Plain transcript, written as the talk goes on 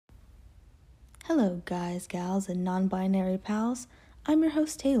Hello, guys, gals, and non-binary pals. I'm your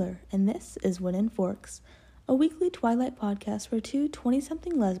host, Taylor, and this is When in Forks, a weekly Twilight podcast where two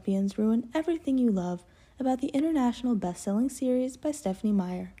 20-something lesbians ruin everything you love about the international best-selling series by Stephenie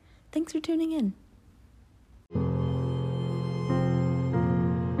Meyer. Thanks for tuning in.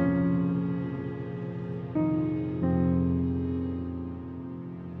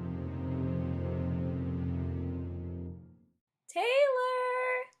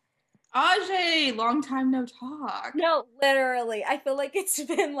 Ajay, long time no talk. No, literally. I feel like it's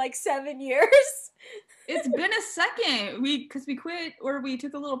been like 7 years. It's been a second. We quit, or we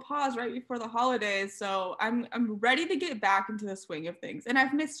took a little pause right before the holidays. So I'm ready to get back into the swing of things. And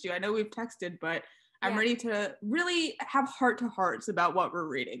I've missed you. I know we've texted, but I'm ready to really have heart to hearts about what we're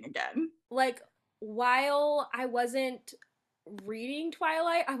reading again. Like, while I wasn't reading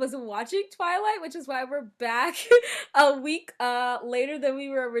Twilight, I was watching Twilight, which is why we're back a week later than we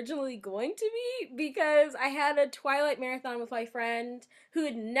were originally going to be, because I had a Twilight marathon with my friend who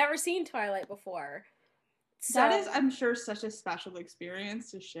had never seen Twilight before. So that is, I'm sure, such a special experience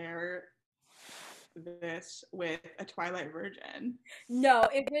to share this with a Twilight virgin. No,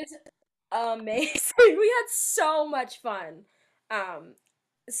 it was amazing. We had so much fun.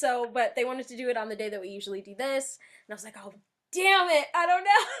 But they wanted to do it on the day that we usually do this, and I was like, oh, damn it, I don't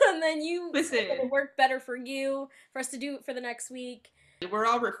know. And then you said it worked better for us to do it for the next week. We're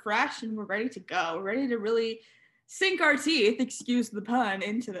all refreshed and we're ready to go. We're ready to really sink our teeth, excuse the pun,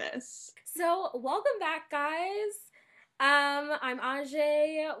 into this. So welcome back, guys. I'm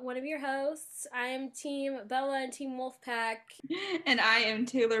Ajay, one of your hosts. I am Team Bella and Team Wolfpack. And I am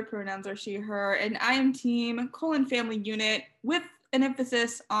Taylor, pronouns are she, her, and I am Team Colon Family Unit with an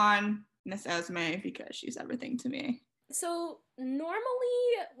emphasis on Miss Esme because she's everything to me. So normally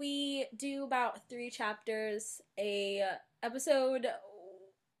we do about 3 chapters a episode.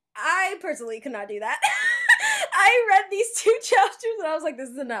 I personally could not do that. I read these 2 chapters and I was like, this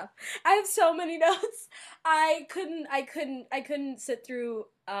is enough. I have so many notes. I couldn't sit through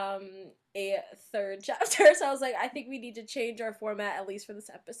a 3rd chapter. So I was like, I think we need to change our format, at least for this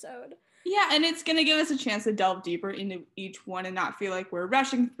episode. Yeah, and it's going to give us a chance to delve deeper into each one and not feel like we're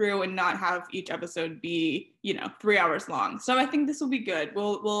rushing through and not have each episode be, 3 hours long. So I think this will be good.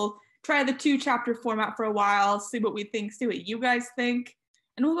 We'll try the 2 chapter format for a while, see what we think, see what you guys think,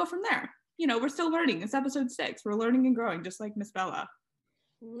 and we'll go from there. We're still learning. It's episode 6. We're learning and growing, just like Miss Bella.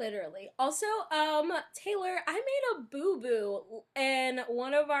 Literally. Also, Taylor, I made a boo-boo in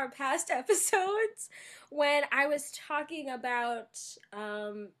one of our past episodes when I was talking about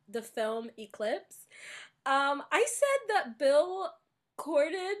the film Eclipse. I said that Bill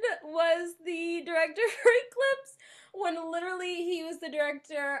Corden was the director for Eclipse when literally he was the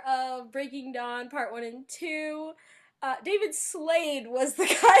director of Breaking Dawn Part 1 and 2. David Slade was the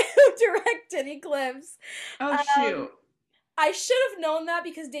guy who directed Eclipse. Oh, shoot. I should have known that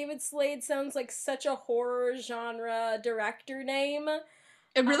because David Slade sounds like such a horror genre director name.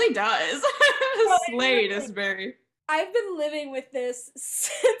 It really does. Slade is very... I've been living with this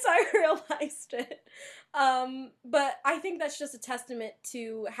since I realized it. But I think that's just a testament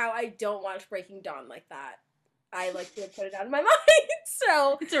to how I don't watch Breaking Dawn like that. I like to put it out of my mind,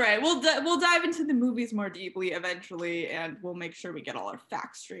 so... It's alright, we'll dive into the movies more deeply eventually, and we'll make sure we get all our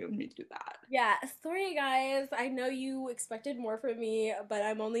facts straight when we do that. Yeah, sorry guys, I know you expected more from me, but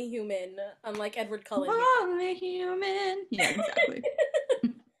I'm only human, unlike Edward Cullen. Only human! Yeah, exactly.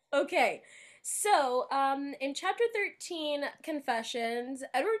 Okay, so, in chapter 13, Confessions,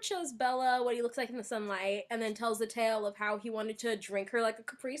 Edward shows Bella what he looks like in the sunlight, and then tells the tale of how he wanted to drink her like a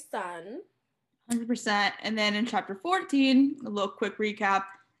Capri Sun. 100%. And then in chapter 14, a little quick recap,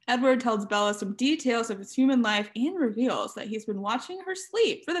 Edward tells Bella some details of his human life and reveals that he's been watching her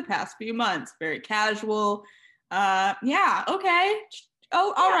sleep for the past few months. Very casual. Yeah, okay.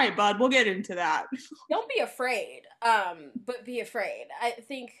 Oh, all right, bud. We'll get into that. Don't be afraid, but be afraid. I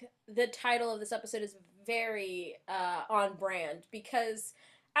think the title of this episode is very on brand because,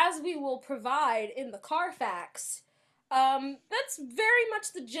 as we will provide in the Carfax, that's very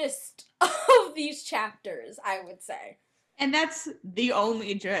much the gist of these chapters, I would say. And that's the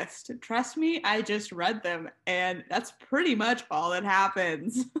only gist. Trust me, I just read them, and that's pretty much all that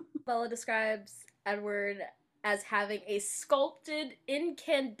happens. Bella describes Edward as having a sculpted,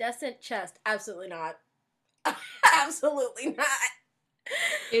 incandescent chest. Absolutely not. Absolutely not.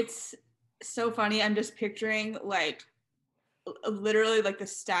 It's so funny. I'm just picturing, literally the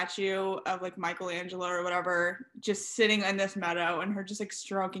statue of Michelangelo or whatever just sitting in this meadow and her just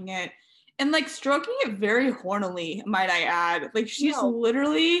stroking it and stroking it very hornily, might I add. She's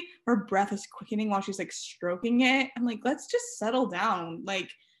literally, her breath is quickening while she's stroking it. I'm let's just settle down.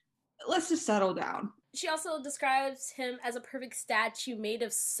 let's just settle down. She also describes him as a perfect statue made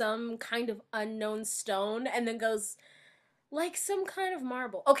of some kind of unknown stone, and then goes, like some kind of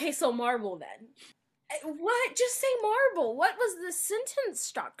marble. Okay, so marble then. What? Just say marble. What was the sentence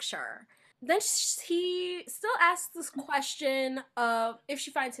structure? Then he still asks this question of if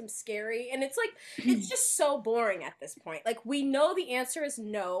she finds him scary, and it's like, it's just so boring at this point. Like, we know the answer is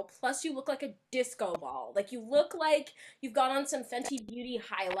no, plus you look like a disco ball. Like, you look like you've got on some Fenty Beauty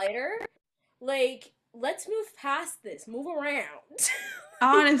highlighter. Like, let's move past this. Move around.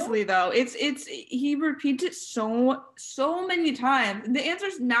 Honestly, though, it's he repeats it so many times. The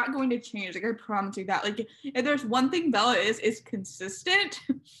answer's not going to change. Like, I promise you that. Like, if there's one thing Bella is consistent.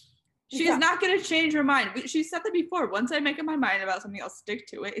 She's not going to change her mind. She said that before. Once I make up my mind about something, I'll stick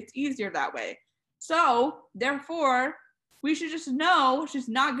to it. It's easier that way. So, therefore, we should just know she's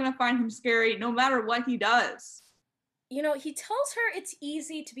not going to find him scary no matter what he does. You know, he tells her it's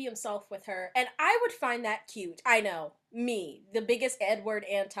easy to be himself with her, and I would find that cute. I know, me, the biggest Edward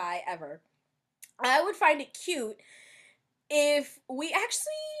anti ever. I would find it cute if we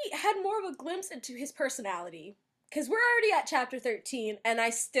actually had more of a glimpse into his personality. Because we're already at chapter 13, and I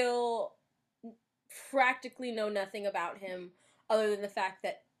still practically know nothing about him other than the fact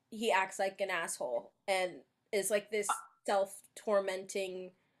that he acts like an asshole and is like this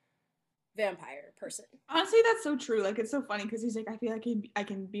self-tormenting vampire person. Honestly, that's so true. Like, it's so funny because he's like, I feel like I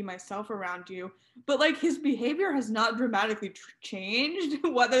can be myself around you. But, like, his behavior has not dramatically changed,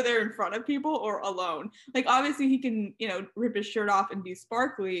 whether they're in front of people or alone. Like, obviously, he can, rip his shirt off and be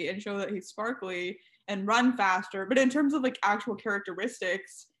sparkly and show that he's sparkly and run faster. But in terms of, like, actual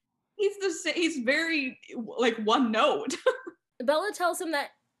characteristics, he's very, like, one note. Bella tells him that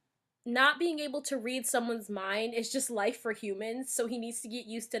not being able to read someone's mind is just life for humans, so he needs to get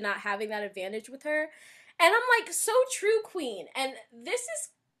used to not having that advantage with her. And I'm like, so true, Queen. And this is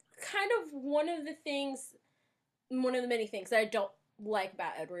kind of one of the many things that I don't like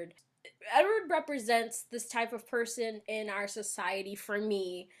about Edward. Edward represents this type of person in our society for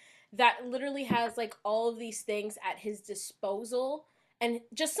me that literally has like all of these things at his disposal, and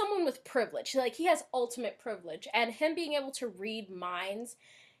just someone with privilege. Like, he has ultimate privilege, and him being able to read minds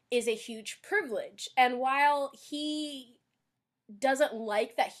is a huge privilege. And while he doesn't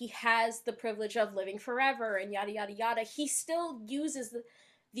like that he has the privilege of living forever and yada yada yada, he still uses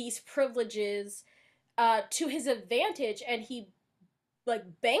these privileges to his advantage, and he like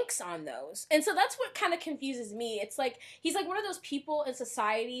banks on those. And so that's what kind of confuses me. It's like he's like one of those people in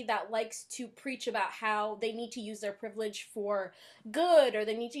society that likes to preach about how they need to use their privilege for good, or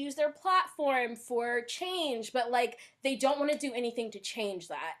they need to use their platform for change, but like they don't want to do anything to change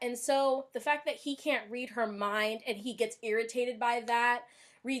that. And so the fact that he can't read her mind and he gets irritated by that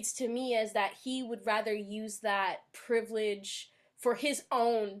reads to me as that he would rather use that privilege for his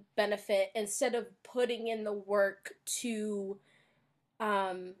own benefit instead of putting in the work to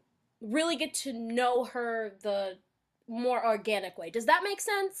really get to know her the more organic way. Does that make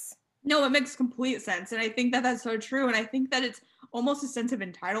sense? No, it makes complete sense. And I think that that's so true. And I think that it's almost a sense of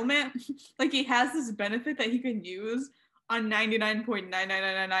entitlement. Like, he has this benefit that he can use on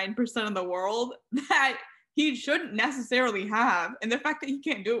 99.99999% of the world that he shouldn't necessarily have. And the fact that he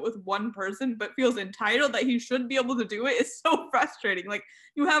can't do it with one person but feels entitled that he should be able to do it is so frustrating. Like,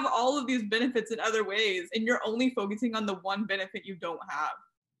 you have all of these benefits in other ways, and you're only focusing on the one benefit you don't have.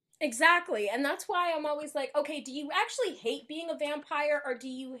 Exactly. And that's why I'm always like, okay, do you actually hate being a vampire, or do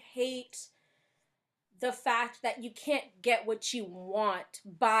you hate the fact that you can't get what you want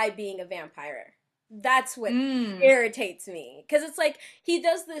by being a vampire? That's what irritates me. Because it's like, he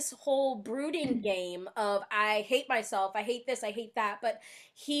does this whole brooding game of, I hate myself, I hate this, I hate that, but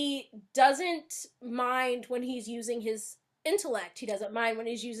he doesn't mind when he's using his intellect. He doesn't mind when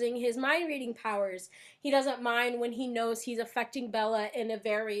he's using his mind reading powers. He doesn't mind when he knows he's affecting Bella in a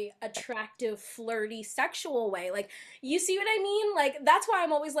very attractive, flirty, sexual way. Like, you see what I mean? Like, that's why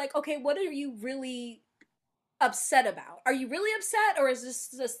I'm always like, okay, what are you really upset about? Are you really upset, or is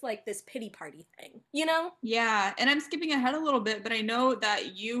this just like this pity party thing, you know? Yeah, and I'm skipping ahead a little bit, but I know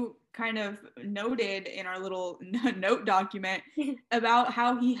that you kind of noted in our little note document about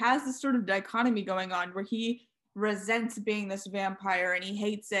how he has this sort of dichotomy going on where he resents being this vampire and he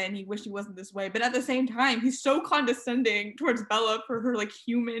hates it and he wishes he wasn't this way, but at the same time he's so condescending towards Bella for her like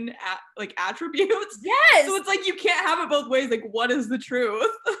human attributes. Yes. So it's like you can't have it both ways. Like, what is the truth?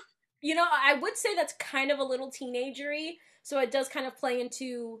 You know, I would say that's kind of a little teenagery, so it does kind of play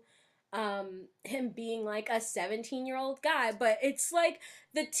into him being like a 17-year-old guy, but it's like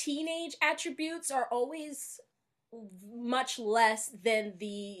the teenage attributes are always much less than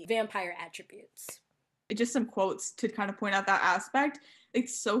the vampire attributes. Just some quotes to kind of point out that aspect.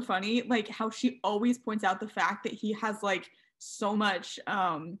 it's so funny, like how she always points out the fact that he has like so much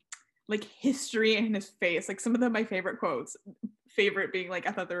like history in his face. Like some of my favorite quotes, favorite being like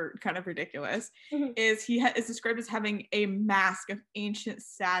I thought they're kind of ridiculous, is he is described as having a mask of ancient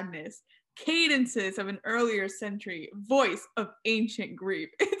sadness, cadences of an earlier century, voice of ancient grief.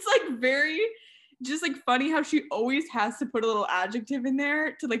 It's like very just like funny how she always has to put a little adjective in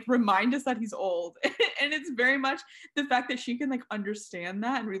there to like remind us that he's old. And it's very much the fact that she can like understand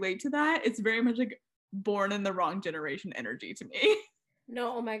that and relate to that. It's very much like born in the wrong generation energy to me.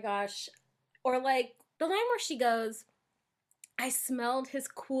 No, oh my gosh. Or like the line where she goes, I smelled his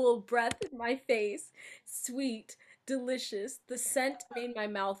cool breath in my face. Sweet, delicious. The scent made my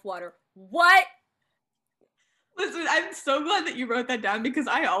mouth water. What? Listen, I'm so glad that you wrote that down because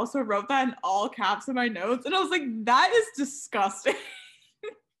I also wrote that in all caps in my notes. And I was like, that is disgusting.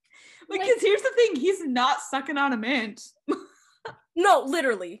 Like, because here's the thing, he's not sucking on a mint. No,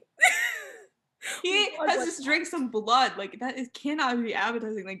 literally. He has just drank some blood. Like, that is cannot be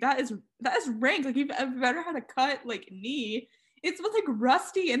appetizing. Like, that is rank. Like, you've ever had a cut, like, knee. It smells like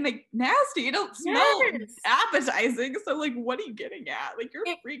rusty and like nasty. It don't smell appetizing. So like, what are you getting at? Like, you're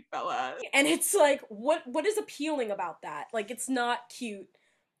a freak, Bella. And it's like, what is appealing about that? Like, it's not cute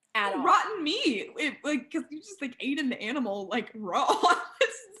at all. Rotten meat. Like, because you just like ate an animal like raw.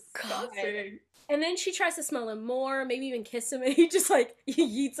 It's disgusting. And then she tries to smell him more, maybe even kiss him, and he just like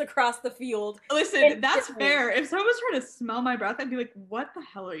yeets across the field. Listen, that's fair. If someone was trying to smell my breath, I'd be like, what the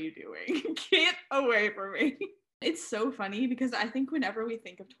hell are you doing? Get away from me. It's so funny because I think whenever we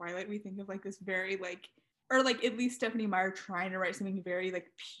think of Twilight, we think of like this very like, or like at least Stephenie Meyer trying to write something very like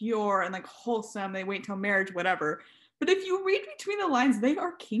pure and like wholesome. They wait till marriage, whatever. But if you read between the lines, they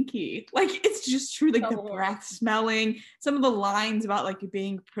are kinky. Like, it's just true. Like the breath smelling, some of the lines about like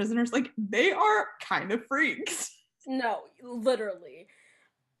being prisoners, like they are kind of freaks. No, literally.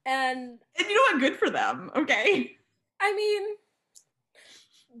 And you know what? Good for them. Okay. I mean,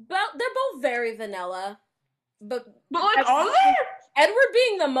 but they're both very vanilla. But like, are they? Edward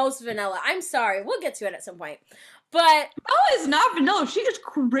being the most vanilla. I'm sorry. We'll get to it at some point. But Bella is not vanilla. She is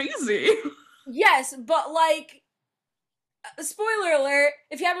crazy. Yes, but like, spoiler alert,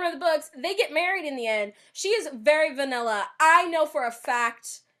 if you haven't read the books, they get married in the end. She is very vanilla. I know for a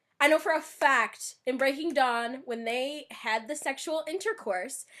fact in Breaking Dawn, when they had the sexual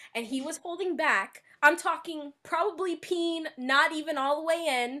intercourse and he was holding back, I'm talking probably peen, not even all the way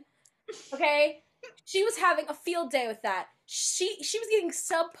in, okay? She was having a field day with that. She was getting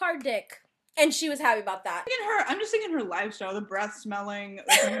subpar dick, and she was happy about that. I'm just thinking her lifestyle, the breath smelling,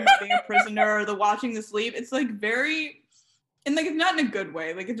 like being a prisoner, the watching the sleep. It's like very, and like it's not in a good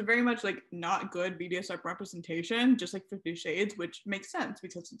way. Like it's very much like not good BDSM representation, just like 50 Shades, which makes sense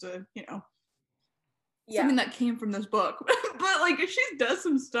because it's a, you know, something that came from this book. But like if she does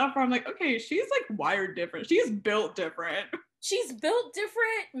some stuff where I'm like, okay, she's like wired different. She's built different. She's built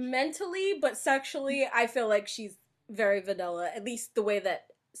different mentally, but sexually, I feel like she's very vanilla. At least the way that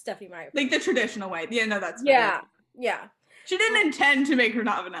Stephenie Meyer. Like the traditional way. Yeah, no, that's yeah. She didn't intend to make her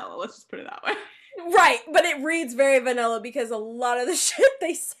not vanilla. Let's just put it that way. Right, but it reads very vanilla because a lot of the shit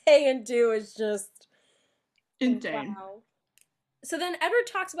they say and do is just insane. Wow. So then Edward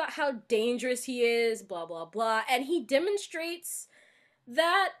talks about how dangerous he is, blah, blah, blah, and he demonstrates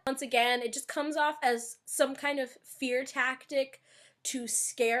that, once again, it just comes off as some kind of fear tactic to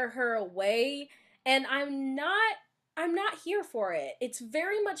scare her away, and I'm not here for it. It's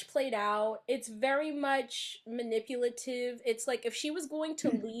very much played out. It's very much manipulative. It's like if she was going to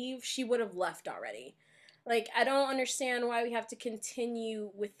leave, she would have left already. Like, I don't understand why we have to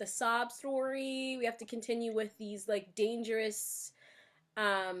continue with the sob story. We have to continue with these, like, dangerous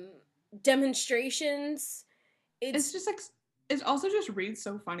demonstrations. It's just, like, it also just reads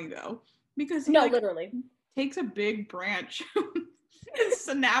so funny, though. Because he, literally. takes a big branch and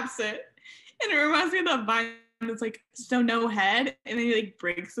snaps it. And it reminds me of that vine that's like, so no head. And then he, like,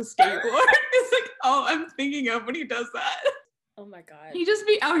 breaks the skateboard. It's like, oh, I'm thinking of when he does that. Oh my god. He just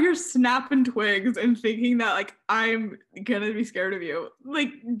be out here snapping twigs and thinking that, like, I'm gonna be scared of you.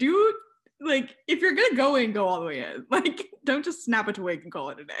 Like, dude, like, if you're gonna go in, go all the way in. Like, don't just snap a twig and call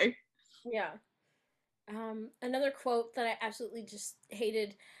it a day. Yeah. Another quote that I absolutely just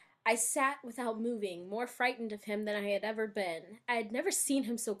hated. I sat without moving, more frightened of him than I had ever been. I had never seen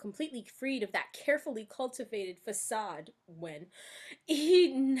him so completely freed of that carefully cultivated facade when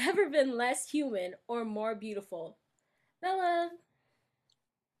he'd never been less human or more beautiful. Bella,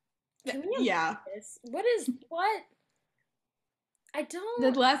 can we this? What? I don't.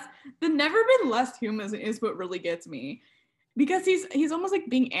 The never been less human is what really gets me, because he's almost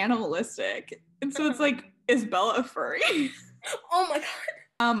like being animalistic, and so it's like, is Bella a furry? Oh my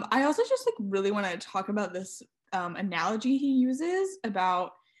god. I also just like really want to talk about this analogy he uses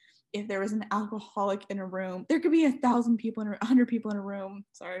about if there was an alcoholic in a room, there could be 1,000 people in 100 people in a room.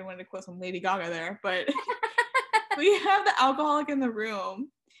 Sorry, I wanted to quote some Lady Gaga there, but we have the alcoholic in the room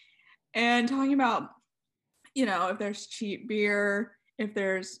and talking about, you know, if there's cheap beer, if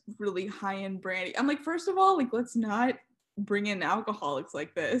there's really high-end brandy. I'm like, first of all, like, let's not bring in alcoholics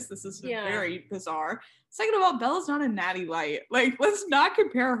like this. This is very bizarre. Second of all, Bella's not a Natty Light. Like, let's not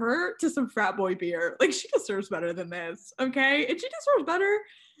compare her to some frat boy beer. Like, she deserves better than this, okay? And she deserves better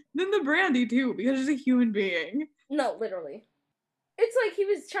than the brandy, too, because she's a human being. No, literally. It's like he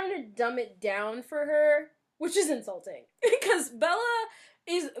was trying to dumb it down for her, which is insulting. Because Bella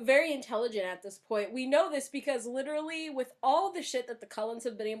is very intelligent at this point. We know this because literally with all the shit that the Cullens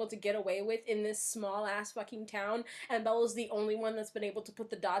have been able to get away with in this small ass fucking town, and Bella's the only one that's been able to put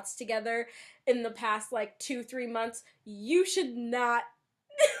the dots together in the past like 2-3 months, you should not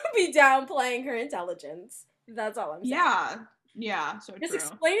be downplaying her intelligence. That's all I'm saying. Yeah, so just true.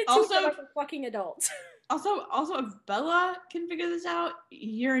 Explain it to her like a fucking adult. Also, if Bella can figure this out,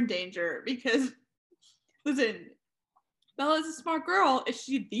 you're in danger because, listen, Bella's a smart girl. Is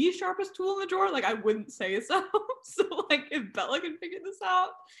she the sharpest tool in the drawer? Like, I wouldn't say so. So, like, if Bella can figure this out,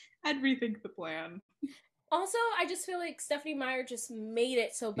 I'd rethink the plan. Also, I just feel like Stephenie Meyer just made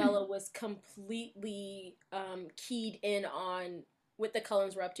it so Bella was completely keyed in on what the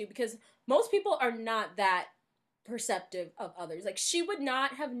Cullens were up to, because most people are not that perceptive of others. Like, she would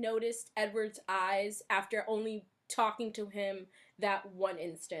not have noticed Edward's eyes after only talking to him that one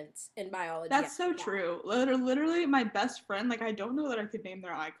instance in biology. That's so true. Literally, my best friend, like, I don't know that I could name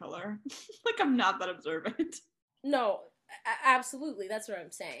their eye color. Like, I'm not that observant. No, absolutely. That's what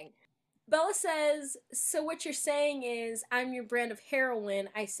I'm saying. Bella says, so what you're saying is, I'm your brand of heroin,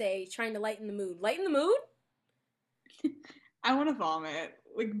 I say, trying to lighten the mood. Lighten the mood? I want to vomit.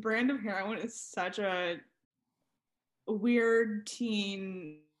 Like, brand of heroin is such a weird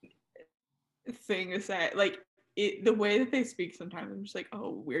teen thing to say. Like, the way that they speak sometimes, I'm just like,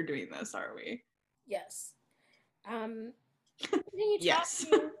 oh, we're doing this, are we? Yes. Yes.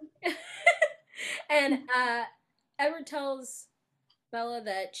 And Edward tells Bella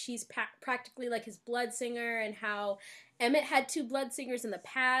that she's practically like his blood singer, and how Emmett had 2 blood singers in the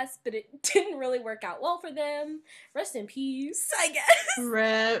past, but it didn't really work out well for them. Rest in peace, I guess.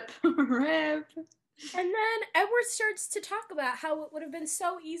 Rip. And then Edward starts to talk about how it would have been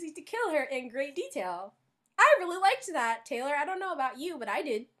so easy to kill her in great detail. I really liked that, Taylor. I don't know about you, but I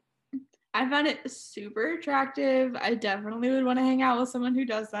did. I found it super attractive. I definitely would want to hang out with someone who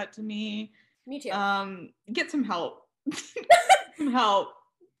does that to me. Me too. Get some help. Some help,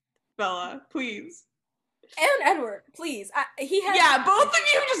 Bella, please. And Edward, please. Yeah, both of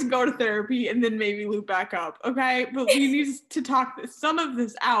you just go to therapy and then maybe loop back up, okay? But we need to talk some of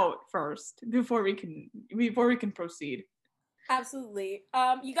this out first before we can proceed. Absolutely.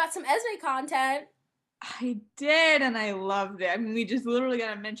 You got some Esme content. I did, and I loved it. I mean, we just literally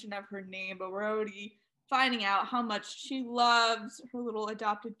got a mention of her name, but we're already finding out how much she loves her little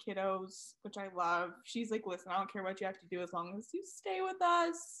adopted kiddos, which I love. She's like, listen, I don't care what you have to do as long as you stay with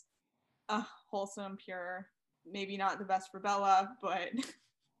us. Wholesome, pure. Maybe not the best for Bella, but...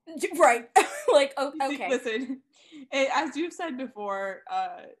 Right. Like, okay. Listen, as you've said before,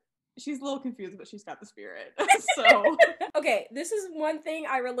 she's a little confused, but she's got the spirit. So... Okay, this is one thing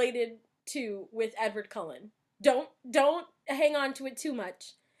I related to with Edward Cullen. Don't hang on to it too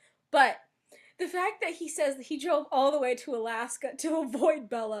much. But the fact that he says that he drove all the way to Alaska to avoid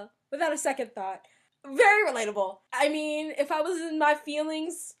Bella without a second thought, very relatable. I mean, if I was in my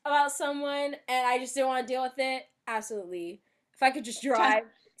feelings about someone and I just didn't want to deal with it, absolutely. If I could just drive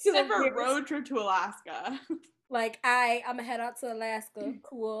to a road trip to Alaska. Like, I'ma head out to Alaska.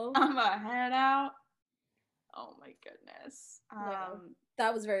 Cool. I'ma head out. Oh my goodness.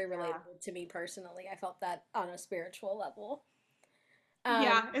 That was very relatable to me personally. I felt that on a spiritual level.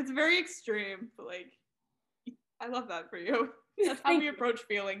 Yeah, it's very extreme, but like, I love that for you. That's how we approach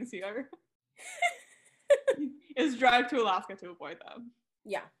feelings here. Is drive to Alaska to avoid them.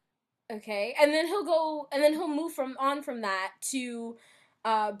 Yeah. Okay. And then he'll move on from that to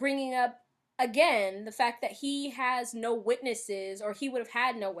bringing up again the fact that he has no witnesses, or he would have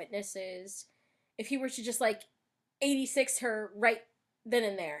had no witnesses if he were to just like 86 her right then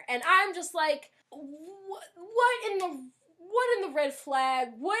and there. And I'm just like, what in the red flag?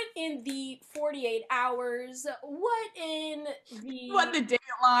 What in the 48 hours? What in the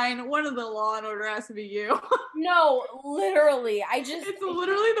Dateline? What in the Law and Order SVU? No, literally. It's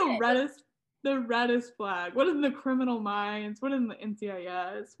literally the reddest flag. What in the Criminal Minds? What in the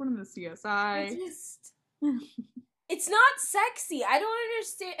NCIS? What in the CSI? it's not sexy. I don't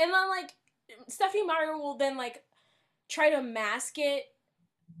understand. And then, like, Stephenie Meyer will then, like, try to mask it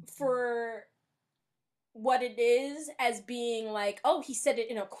for what it is as being like, oh, he said it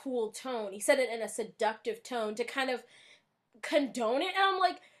in a cool tone. He said it in a seductive tone to kind of condone it. And I'm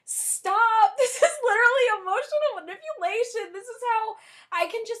like, stop. This is literally emotional manipulation. This is how I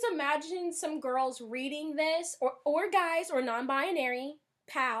can just imagine some girls reading this, or guys or non-binary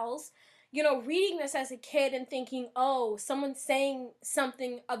pals, you know, reading this as a kid and thinking, oh, someone's saying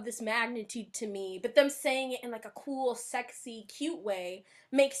something of this magnitude to me, but them saying it in like a cool, sexy, cute way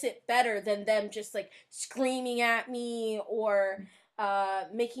makes it better than them just like screaming at me or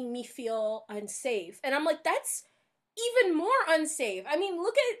making me feel unsafe. And I'm like, that's even more unsafe. I mean,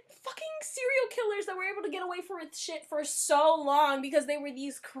 look at fucking serial killers that were able to get away with shit for so long because they were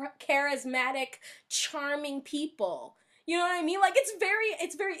these charismatic, charming people. You know what I mean? Like, it's very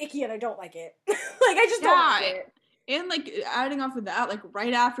icky, and I don't like it. Like, I just don't like it. And, like, adding off of that, like,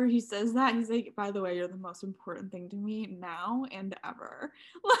 right after he says that, he's like, by the way, you're the most important thing to me now and ever.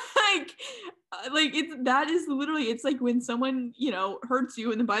 Like, that is literally, it's like when someone, you know, hurts you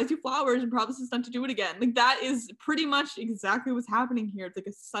and then buys you flowers and promises not to do it again. Like, that is pretty much exactly what's happening here. It's like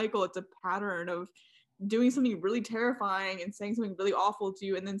a cycle. It's a pattern of doing something really terrifying and saying something really awful to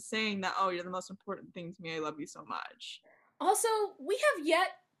you and then saying that, oh, you're the most important thing to me. I love you so much. Also, we have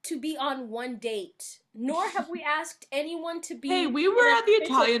yet to be on one date, nor have we asked anyone to be. Hey, we were at the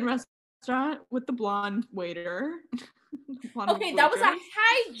Italian restaurant with the blonde waiter. Okay, that was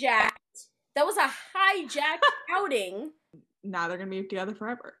a hijacked outing. Now they're gonna be together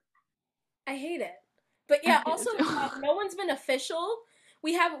forever. I hate it. But yeah, also no one's been official.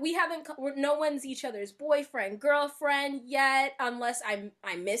 We haven't. No one's each other's boyfriend, girlfriend yet, unless I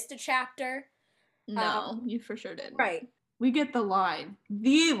missed a chapter. No, you for sure did. Right. We get the line.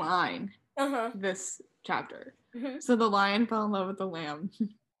 This chapter. Mm-hmm. So the lion fell in love with the lamb.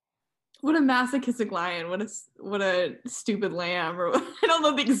 What a masochistic lion. What a stupid lamb. Or I don't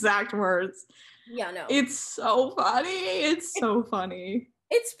know the exact words. Yeah, no. It's so funny. So funny.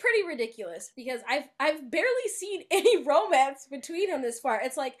 It's pretty ridiculous because I've barely seen any romance between them this far.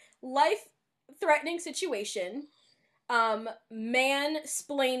 It's like life-threatening situation,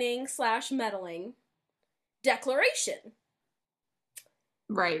 man-splaining / meddling, declaration.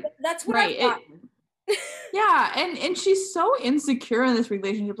 Right. That's what I've gotten. Yeah, and she's so insecure in this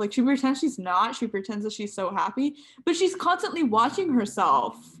relationship. Like, she pretends she's not. She pretends that she's so happy, but she's constantly watching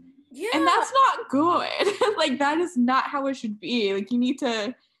herself. Yeah. And that's not good. Like, that is not how it should be. Like, you need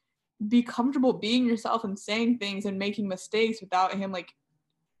to be comfortable being yourself and saying things and making mistakes without him, like,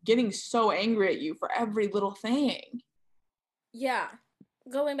 getting so angry at you for every little thing. Yeah.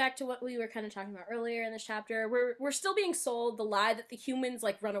 Going back to what we were kind of talking about earlier in this chapter, we're still being sold the lie that the humans,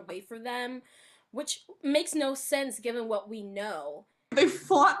 like, run away from them, which makes no sense given what we know. They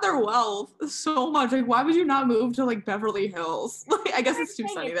flaunt their wealth so much. Like, why would you not move to, like, Beverly Hills? Like, I guess it's too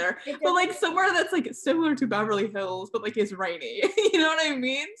sunny there. But, like, somewhere that's, like, similar to Beverly Hills, but, like, it's rainy. You know what I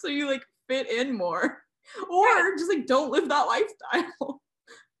mean? So you, like, fit in more. Or just, like, don't live that lifestyle.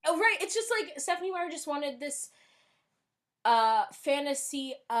 Oh, right. It's just, like, Stephenie Meyer just wanted this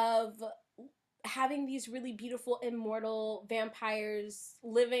fantasy of having these really beautiful immortal vampires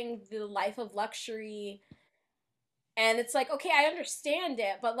living the life of luxury, and it's like, okay, I understand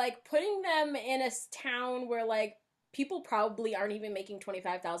it, but like putting them in a town where like people probably aren't even making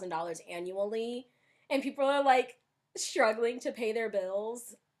 $25,000 annually, and people are like struggling to pay their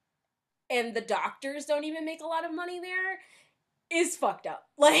bills, and the doctors don't even make a lot of money there, is fucked up.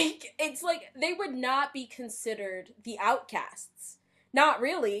 Like, it's like they would not be considered the outcasts. Not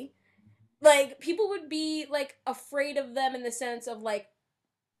really. Like, people would be, like, afraid of them in the sense of, like,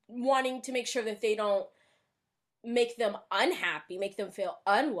 wanting to make sure that they don't make them unhappy, make them feel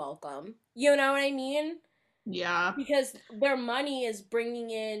unwelcome. You know what I mean? Yeah. Because their money is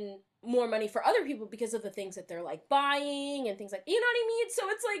bringing in more money for other people because of the things that they're, like, buying and things like, you know what I mean? So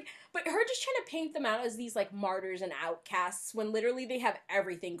it's like, but her just trying to paint them out as these, like, martyrs and outcasts when literally they have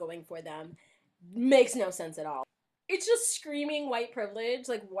everything going for them makes no sense at all. It's just screaming white privilege,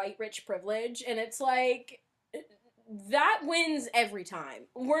 like white rich privilege, and it's like, that wins every time.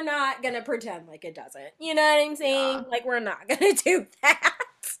 We're not gonna pretend like it doesn't. You know what I'm saying? Yeah. Like, we're not gonna do that.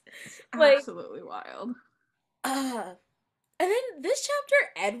 Like, absolutely wild. And then this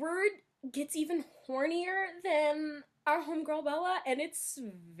chapter, Edward gets even hornier than our homegirl Bella, and it's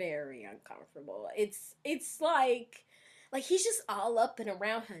very uncomfortable. It's like like he's just all up and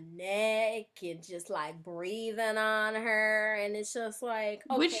around her neck and just like breathing on her, and it's just like,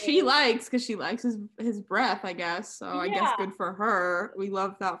 okay. Which she likes because she likes his breath, I guess. So I guess good for her. We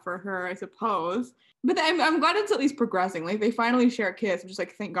love that for her, I suppose. But I'm glad it's at least progressing. Like they finally share a kiss. I'm just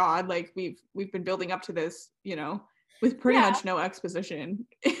like, thank God. Like we've been building up to this, you know, with pretty much no exposition.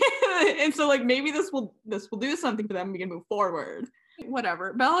 And so like maybe this will do something for them. We can move forward.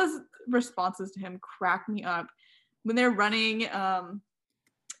 Whatever. Bella's responses to him crack me up when they're running. And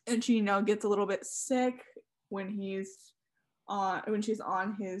she, you know, gets a little bit sick when she's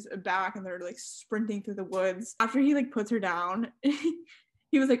on his back and they're like sprinting through the woods. After he like puts her down,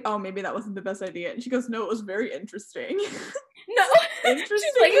 he was like, oh, maybe that wasn't the best idea. And she goes, no, it was very interesting. No.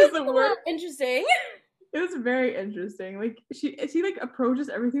 Interesting like, is the word. Interesting. It was very interesting. Like she like approaches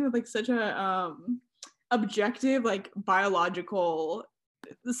everything with like such a objective, like biological,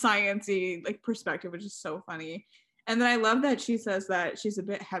 science-y like perspective, which is so funny. And then I love that she says that she's a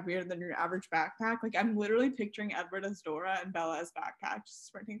bit heavier than your average backpack. Like I'm literally picturing Edward as Dora and Bella as backpack, just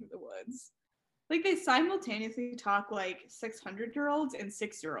sprinting through the woods. Like they simultaneously talk like 600-year-olds and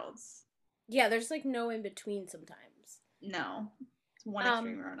 6-year-olds. Yeah, there's like no in between sometimes. No. It's one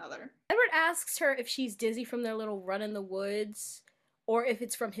extreme or another. Edward asks her if she's dizzy from their little run in the woods or if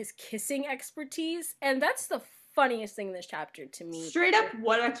it's from his kissing expertise. And that's the funniest thing in this chapter to me. Straight up,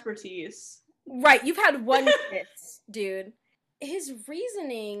 what expertise? Right, you've had one kiss, dude. His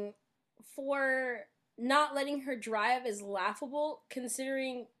reasoning for not letting her drive is laughable,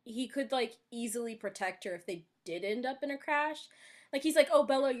 considering he could, like, easily protect her if they did end up in a crash. Like, he's like, oh,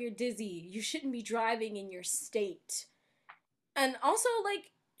 Bella, you're dizzy. You shouldn't be driving in your state. And also,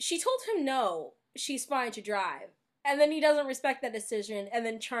 like, she told him no, she's fine to drive. And then he doesn't respect that decision and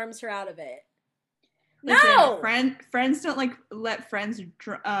then charms her out of it. Listen, no! Friends don't, like, let friends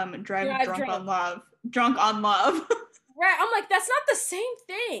drive drunk on love. Drunk on love. Right, I'm like, that's not the same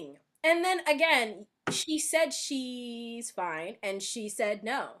thing. And then, again, she said she's fine, and she said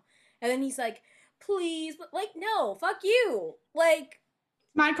no. And then he's like, please, but, like, no, fuck you. Like,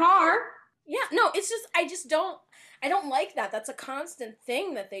 my car. Yeah, no, it's just, I don't like that. That's a constant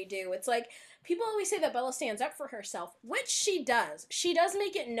thing that they do. It's like, people always say that Bella stands up for herself, which she does. She does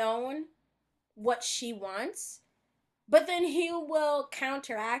make it known what she wants, but then he will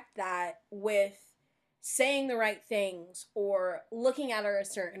counteract that with saying the right things or looking at her a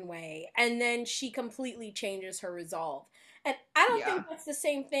certain way, and then she completely changes her resolve. And I don't think that's the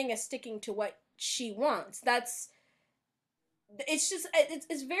same thing as sticking to what she wants.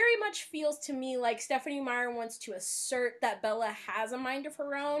 It's very much feels to me like Stephenie Meyer wants to assert that Bella has a mind of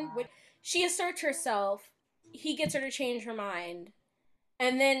her own. Which she asserts herself, he gets her to change her mind,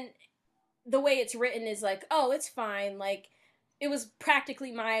 and then the way it's written is like, oh, it's fine, like, it was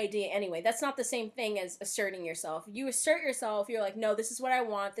practically my idea anyway. That's not the same thing as asserting yourself. You assert yourself, you're like, no, this is what I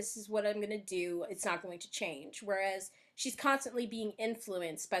want, this is what I'm gonna do, it's not going to change. Whereas she's constantly being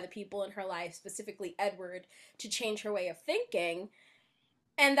influenced by the people in her life, specifically Edward, to change her way of thinking.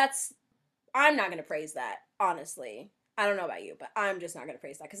 And I'm not gonna praise that, honestly. I don't know about you, but I'm just not gonna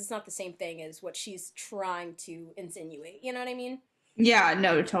praise that, because it's not the same thing as what she's trying to insinuate. You know what I mean? Yeah,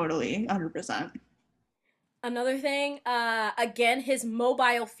 no, totally. 100%. Another thing, again, his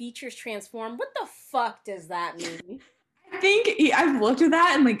mobile features transform. What the fuck does that mean? I think I've looked at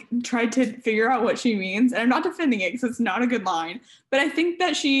that and like tried to figure out what she means, and I'm not defending it because it's not a good line, but I think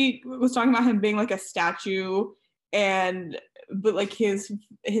that she was talking about him being like a statue, but like his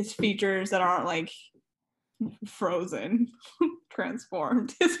features that aren't like frozen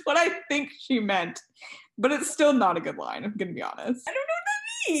transformed is what I think she meant, but it's still not a good line, I'm gonna be honest. I don't know what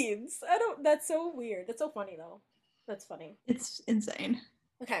that means. That's so weird. That's so funny though. That's funny. It's insane.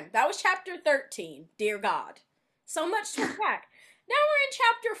 Okay, that was chapter 13. Dear God. So much to unpack. Now we're in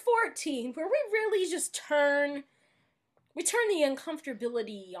chapter 14, where we really just turn the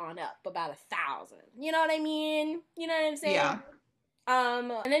uncomfortability on up about 1,000. You know what I mean? You know what I'm saying? Yeah.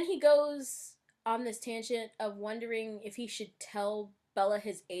 And then he goes on this tangent of wondering if he should tell Bella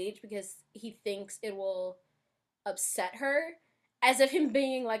his age because he thinks it will upset her, as if him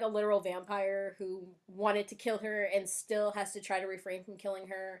being like a literal vampire who wanted to kill her and still has to try to refrain from killing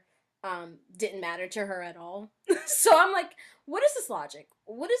her didn't matter to her at all. So I'm like, what is this logic?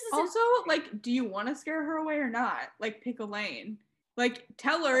 What is this? Also, like, do you want to scare her away or not? Like, pick a lane. Like,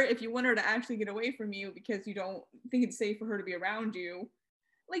 tell her if you want her to actually get away from you because you don't think it's safe for her to be around you.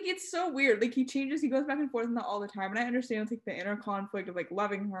 Like, it's so weird. Like, he goes back and forth on that all the time, and I understand it's like the inner conflict of like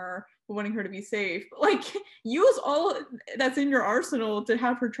loving her but wanting her to be safe. But, like, use all that's in your arsenal to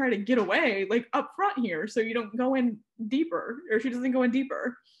have her try to get away, like, up front here, so you don't go in deeper, or she doesn't go in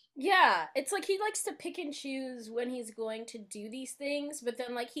deeper. Yeah, it's like he likes to pick and choose when he's going to do these things, but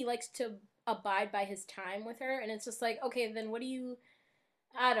then like he likes to abide by his time with her, and it's just like, okay, then what do you?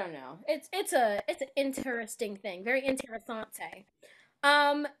 I don't know. It's an interesting thing, very interessante.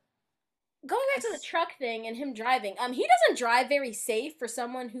 Um, Going back to the Yes. truck thing and him driving, he doesn't drive very safe for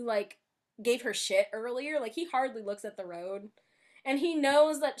someone who like gave her shit earlier. Like he hardly looks at the road. And he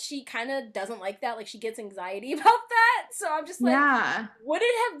knows that she kind of doesn't like that, like she gets anxiety about that. So I'm just like, Yeah. would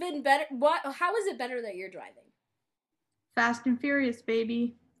it have been better? What? How is it better that you're driving? Fast and Furious,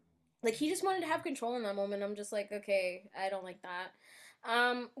 baby. Like he just wanted to have control in that moment. I'm just like, okay, I don't like that.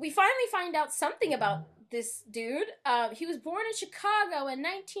 We finally find out something about this dude. He was born in Chicago in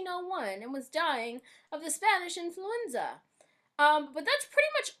 1901 and was dying of the Spanish influenza. But that's pretty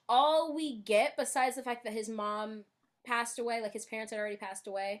much all we get, besides the fact that his mom passed away, like his parents had already passed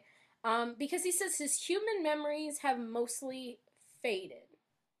away. Because he says his human memories have mostly faded.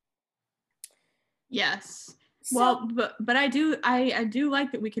 Yes. So Well, but I do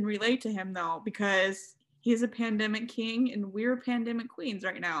like that we can relate to him though, because he's a pandemic king and we're pandemic queens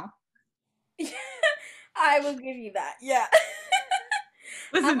right now. I will give you that. Yeah.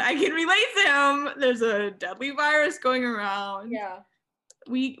 Listen, I can relate to him. There's a deadly virus going around. Yeah.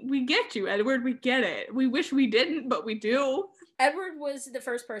 We get you, Edward. We get it. We wish we didn't, but we do. Edward was the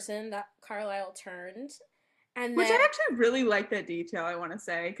first person that Carlisle turned, and Which then I actually really like that detail. I want to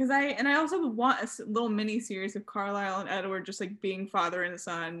say because I also want a little mini series of Carlisle and Edward just like being father and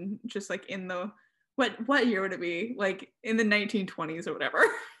son, just like in the what year would it be? Like in the 1920s or whatever.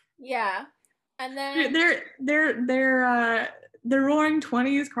 yeah, and then They're roaring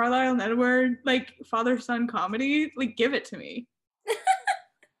 20s. Carlisle and Edward like father son comedy. Like give it to me.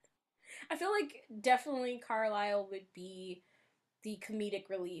 I feel like definitely Carlisle would be the comedic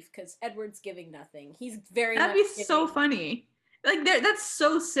relief because Edward's giving nothing. He's very That'd much be so giving. funny. Like that's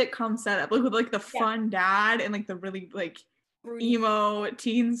so sitcom setup. Like with like the Yeah, fun dad and like the really like broody. emo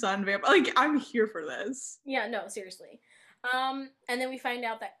teen son vampire. Like I'm here for this. Yeah, no, seriously. And then we find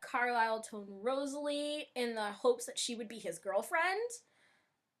out that Carlisle toned Rosalie in the hopes that she would be his girlfriend.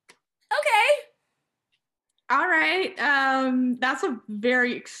 Okay. All right. That's a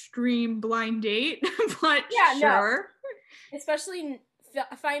very extreme blind date, but Yeah, no. sure. Especially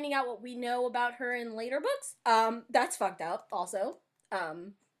finding out what we know about her in later books. That's fucked up. Also.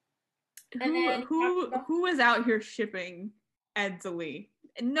 Um, and Who then who who is out here shipping Edsley?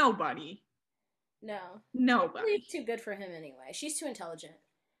 Nobody. no, Nobody. Rosalie's too good for him anyway. She's too intelligent.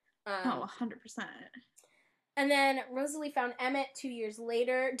 Oh, Um, 100%. and then Rosalie found Emmett 2 years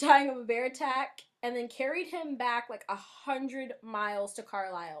later, dying of a bear attack, and then carried him back like 100 miles to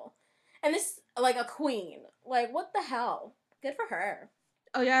Carlisle. And this, like a queen. Like, what the hell? Good for her.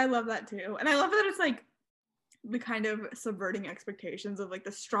 Oh yeah, I love that too. And I love that it's like the kind of subverting expectations of like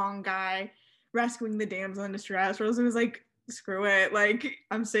the strong guy rescuing the damsel in distress. Rosie was like, screw it, like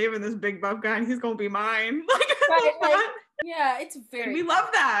I'm saving this big buff guy and he's gonna be mine. Like I Right, love like, that. yeah, it's And very, we love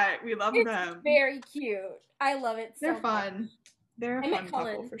that. We love it's them. very cute. I love it so They're much. fun. They're a Emmett fun couple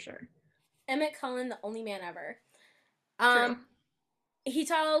Cullen. for sure. Emmett Cullen, the only man ever. True. Um, he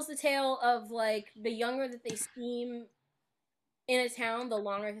tells the tale of like the younger that they seem in a town, the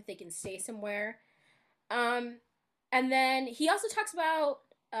longer that they can stay somewhere. Um, and then he also talks about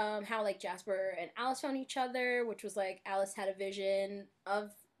how like Jasper and Alice found each other, which was like Alice had a vision of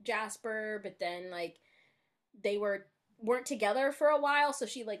Jasper, but then like they weren't together for a while, so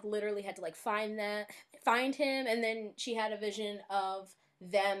she like literally had to like find him, and then she had a vision of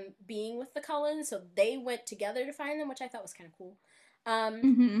them being with the Cullens, so they went together to find them, which I thought was kind of cool. Um,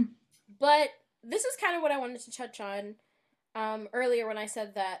 Mm-hmm. but this is kind of what I wanted to touch on earlier when I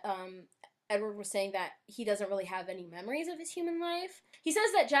said that Edward was saying that he doesn't really have any memories of his human life. He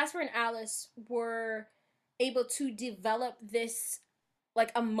says that Jasper and Alice were able to develop this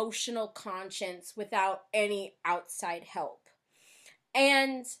like emotional conscience without any outside help.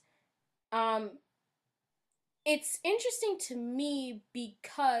 And um it's interesting to me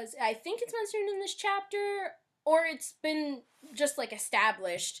because I think it's mentioned in this chapter, or it's been just like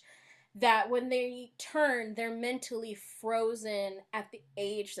established that when they turn, they're mentally frozen at the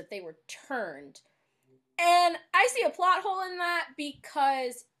age that they were turned. And I see a plot hole in that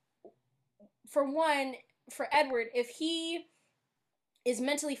because, for one, for Edward, if he is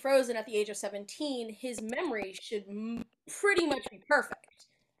mentally frozen at the age of 17, his memory should pretty much be perfect.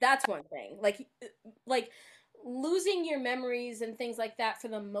 That's one thing. Like losing your memories and things like that for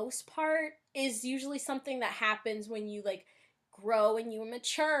the most part is usually something that happens when you like grow and you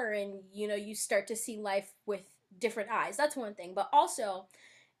mature and you start to see life with different eyes. That's one thing. But also,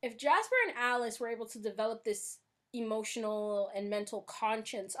 if Jasper and Alice were able to develop this emotional and mental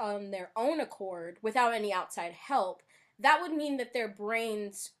conscience on their own accord without any outside help, that would mean that their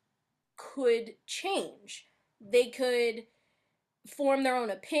brains could change. They could form their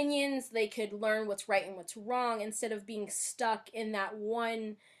own opinions, they could learn what's right and what's wrong instead of being stuck in that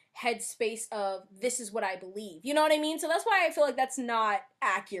one headspace of this is what I believe. You know what I mean? So that's why I feel like that's not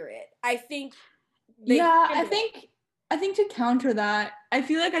accurate. I think I think to counter that, I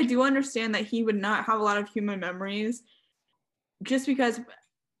feel like I do understand that he would not have a lot of human memories just because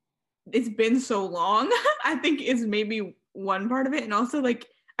it's been so long. I think is maybe one part of it. And also, like,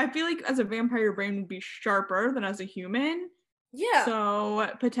 I feel like as a vampire, your brain would be sharper than as a human. Yeah. So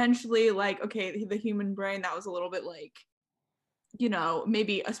potentially, like, okay, the human brain, that was a little bit like, you know,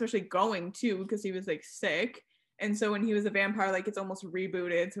 maybe especially going too, because he was like sick. And so when he was a vampire, like, it's almost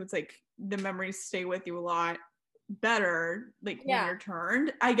rebooted. So it's like the memories stay with you a lot better, like, when you're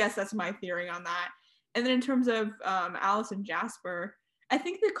turned. I guess that's my theory on that. And then in terms of Alice and Jasper, I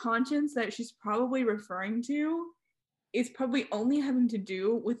think the conscience that she's probably referring to is probably only having to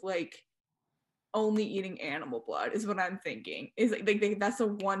do with, like, only eating animal blood is what I'm thinking. Is like that's the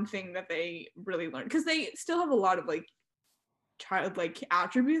one thing that they really learned, because they still have a lot of, like, childlike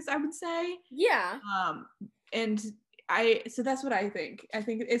attributes, I would say. Yeah. And so that's what I think. I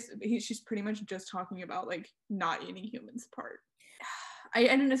think she's pretty much just talking about, like, not eating humans part. I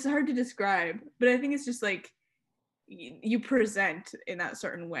don't know, it's hard to describe, but I think it's just like you present in that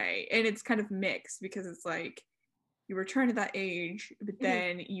certain way, and it's kind of mixed because it's like you return to that age, but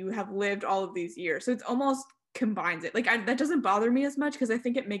then you have lived all of these years, so it's almost combines it. Like, that doesn't bother me as much because I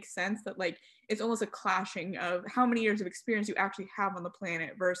think it makes sense that, like, it's almost a clashing of how many years of experience you actually have on the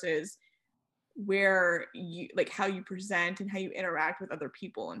planet versus where you, like, how you present and how you interact with other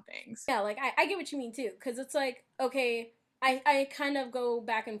people and things. Yeah, like, I get what you mean too, because it's like, okay, I kind of go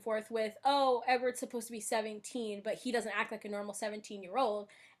back and forth with, oh, Edward's supposed to be 17, but he doesn't act like a normal 17-year-old.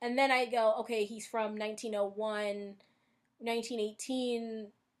 And then I go, okay, he's from 1901, 1918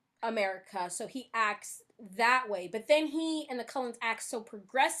 America, so he acts that way. But then he and the Cullens act so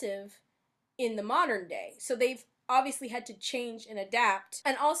progressive in the modern day. So they've obviously had to change and adapt.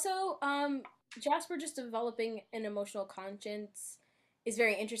 And also, Jasper just developing an emotional conscience is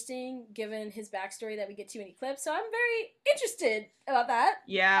very interesting given his backstory that we get to in Eclipse. So I'm very interested about that.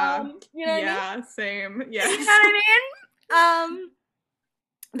 Yeah. You know what I mean? Same. Yes. You know what I mean?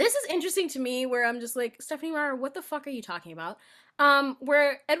 This is interesting to me where I'm just like, Stephanie Meyer, what the fuck are you talking about?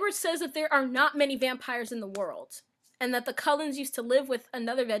 Where Edward says that there are not many vampires in the world, and that the Cullens used to live with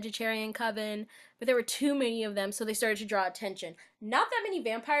another vegetarian coven, but there were too many of them, so they started to draw attention. Not that many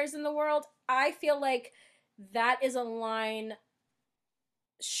vampires in the world. I feel like that is a line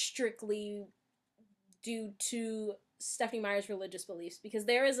strictly due to Stephanie Meyer's religious beliefs, because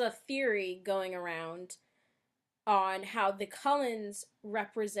there is a theory going around on how the Cullens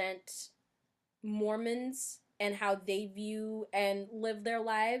represent Mormons and how they view and live their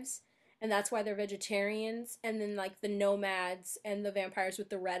lives, and that's why they're vegetarians. And then, like, the nomads and the vampires with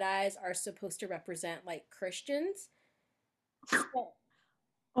the red eyes are supposed to represent, like, Christians.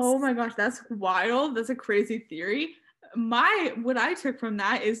 Oh my gosh, that's wild. That's a crazy theory. What I took from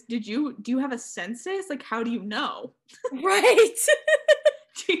that is, do you have a census? Like, how do you know? Right.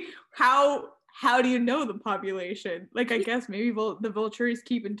 How do you know the population? Like, I guess maybe the Vulture's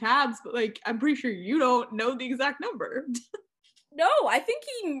keeping tabs, but, like, I'm pretty sure you don't know the exact number. No, I think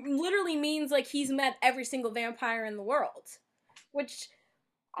he literally means, like, he's met every single vampire in the world, which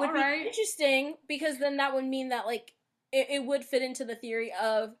would be interesting, because then that would mean that, like, it would fit into the theory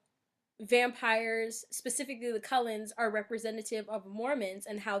of vampires, specifically the Cullens, are representative of Mormons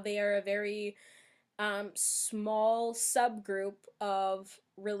and how they are a very small subgroup of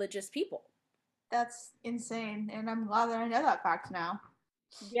religious people. That's insane, and I'm glad that I know that fact now.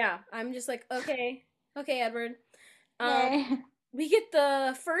 Yeah, I'm just like, okay, Edward. We get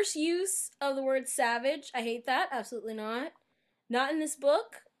the first use of the word savage. I hate that. Absolutely not. Not in this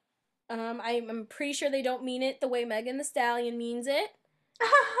book. I'm pretty sure they don't mean it the way Megan Thee Stallion means it.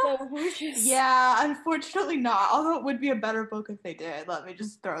 So yeah, unfortunately not. Although it would be a better book if they did. Let me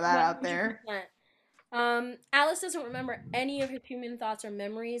just throw that 100%. Out there. Alice doesn't remember any of her human thoughts or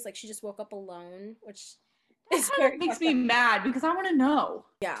memories. Like, she just woke up alone, which kind of makes me mad, because I want to know.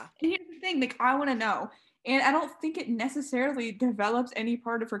 Yeah. And here's the thing, like, I want to know. And I don't think it necessarily develops any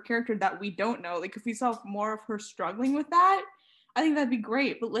part of her character that we don't know. Like, if we saw more of her struggling with that, I think that'd be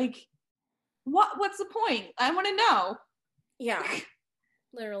great. But, like, what's the point? I want to know. Yeah.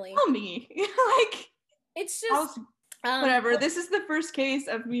 Literally. Tell me. Like, it's just Whatever. This is the first case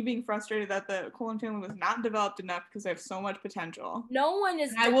of me being frustrated that the Cullen family was not developed enough because they have so much potential. No one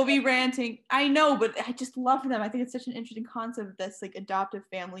is. I will be ranting. I know, but I just love them. I think it's such an interesting concept, this like adoptive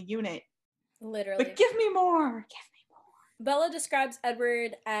family unit. Literally. But give me more. Bella describes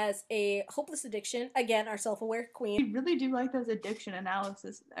Edward as a hopeless addiction. Again, our self-aware queen. I really do like those addiction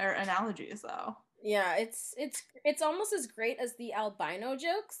analysis or analogies, though. Yeah, it's almost as great as the albino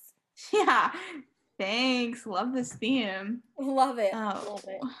jokes. Yeah. Thanks. Love this theme. Love it. Oh. Love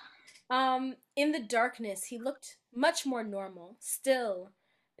it. In the darkness, he looked much more normal, still,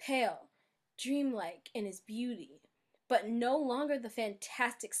 pale, dreamlike in his beauty, but no longer the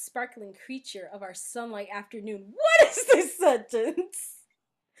fantastic, sparkling creature of our sunlight afternoon. What is this sentence?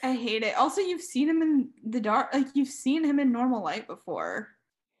 I hate it. Also, you've seen him in the dark, like you've seen him in normal light before.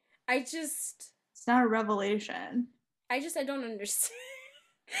 It's not a revelation. I don't understand.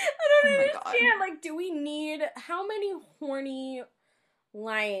 I don't understand. Like, do we need, how many horny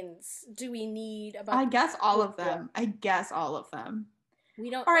lines do we need about? I guess all of them. We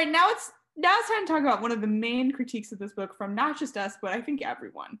don't. All right, now it's time to talk about one of the main critiques of this book from not just us, but I think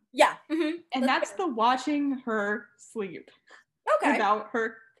everyone. Yeah. And that's the watching her sleep. Okay. Without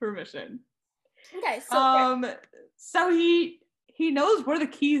her permission. Okay, so so he knows where the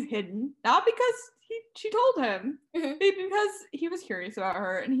key's hidden, not because she told him, but because he was curious about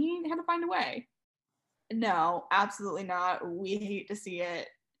her and he had to find a way. No, absolutely not. We hate to see it.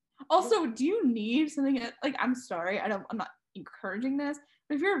 Also, do you need something like, I'm sorry, I'm not encouraging this,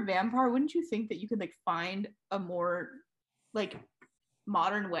 but if you're a vampire, wouldn't you think that you could like find a more like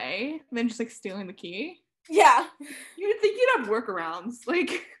modern way than just like stealing the key? Yeah. You'd think you'd have workarounds,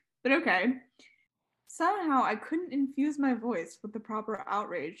 like, but okay. Somehow I couldn't infuse my voice with the proper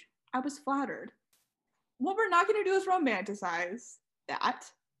outrage. I was flattered. What we're not going to do is romanticize that.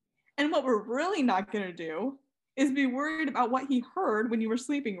 And what we're really not going to do is be worried about what he heard when you were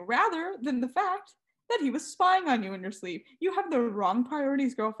sleeping, rather than the fact that he was spying on you in your sleep. You have the wrong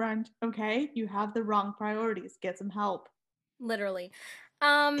priorities, girlfriend, okay? You have the wrong priorities. Get some help. Literally.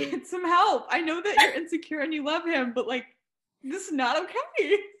 Get some help. I know that you're insecure and you love him, but like, this is not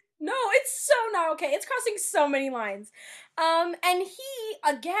okay. No, it's so not okay. It's crossing so many lines. And he,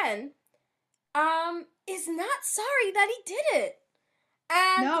 again, is not sorry that he did it.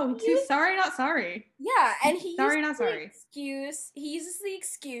 And no, he's sorry, not sorry. Yeah, and he He uses the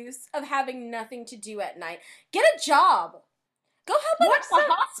excuse of having nothing to do at night. Get a job. Go help at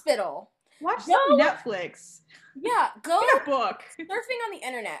the hospital. Watch some Netflix. Yeah, go read a book. Surfing on the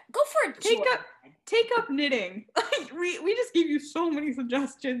internet. Go for a take up knitting. we just gave you so many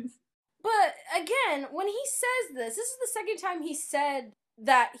suggestions. But again, when he says this is the second time he said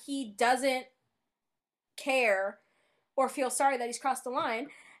that he doesn't care or feel sorry that he's crossed the line.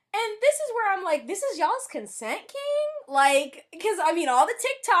 And this is where I'm like, this is y'all's consent king? Like, because, I mean, all the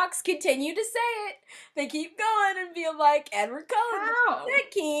TikToks continue to say it. They keep going and being like, Edward Cullen, the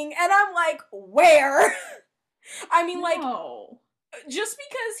consent king. And I'm like, where? I mean, like, just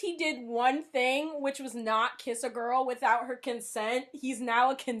because he did one thing, which was not kiss a girl without her consent, he's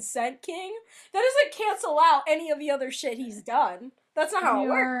now a consent king? That doesn't cancel out any of the other shit he's done. That's not how it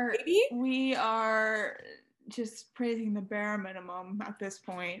works, baby. We are just praising the bare minimum at this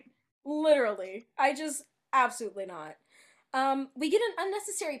point. Literally. Absolutely not. We get an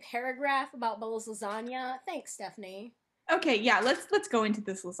unnecessary paragraph about Bella's lasagna. Thanks, Stephanie. Okay, yeah, let's go into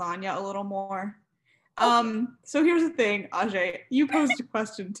this lasagna a little more. Okay. So here's the thing, Ajay. You posed a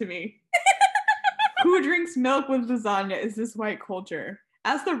question to me. Who drinks milk with lasagna? Is this white culture?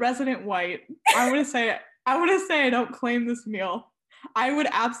 As the resident white, I want to say I don't claim this meal. I would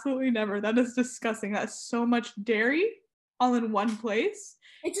absolutely never. That is disgusting. That's so much dairy all in one place.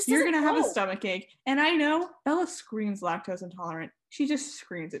 You're going to have a stomach ache. And I know Bella screams lactose intolerant. She just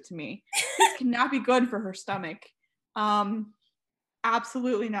screams it to me. This cannot be good for her stomach.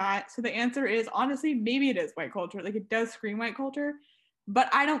 Absolutely not. So the answer is, honestly, maybe it is white culture. Like, it does scream white culture, but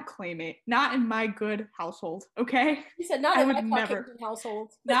I don't claim it. Not in my good household, okay? You said not in my Caucasian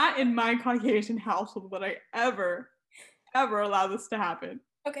household. Not in my Caucasian household would I ever allow this to happen.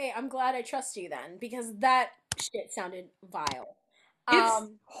 Okay, I'm glad I trust you then, because that shit sounded vile. It's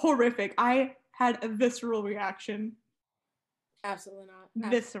horrific. I had a visceral reaction. Absolutely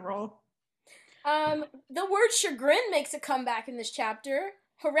not. Visceral. The word chagrin makes a comeback in this chapter.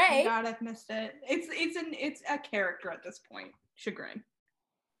 Hooray! Oh God, I've missed it. It's a character at this point. Chagrin.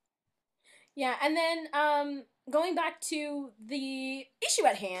 Yeah, and then going back to the issue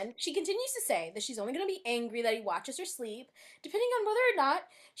at hand, she continues to say that she's only going to be angry that he watches her sleep, depending on whether or not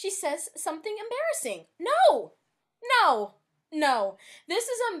she says something embarrassing. No! No. This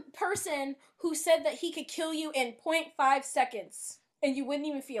is a person who said that he could kill you in 0.5 seconds and you wouldn't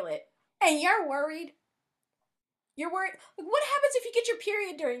even feel it. And you're worried. You're worried. Like, what happens if you get your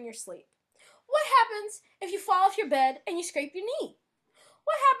period during your sleep? What happens if you fall off your bed and you scrape your knee?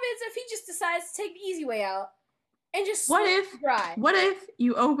 What happens if he just decides to take the easy way out and just What if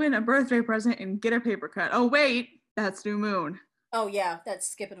you open a birthday present and get a paper cut? Oh wait, that's new moon. Oh yeah, that's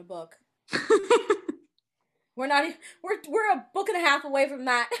skipping a book. We're a book and a half away from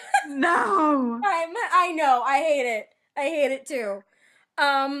that. No. I know. I hate it. I hate it too.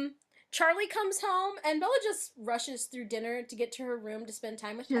 Charlie comes home and Bella just rushes through dinner to get to her room to spend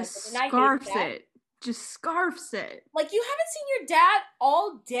time with Just Edward. scarfs it. Just scarfs it. Like, you haven't seen your dad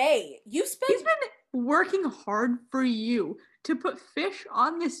all day. He's been working hard for you to put fish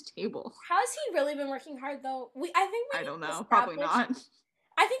on this table. Has he really been working hard though? I don't know. Probably not.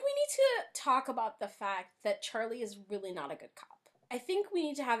 I think we need to talk about the fact that Charlie is really not a good cop. I think we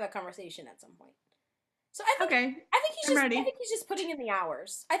need to have that conversation at some point. So I think he's just putting in the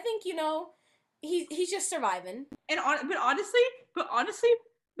hours. I think, he's just surviving. But honestly,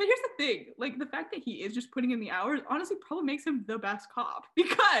 here's the thing. Like, the fact that he is just putting in the hours honestly probably makes him the best cop,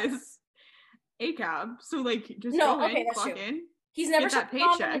 because ACAB. So like, just go in, clock in. He's never shut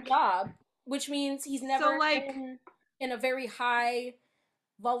down on a job, which means he's never been in a very high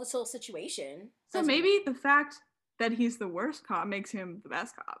volatile situation. So maybe the fact that he's the worst cop makes him the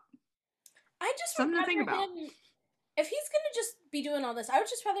best cop. I just something to think about. If he's gonna just be doing all this, I would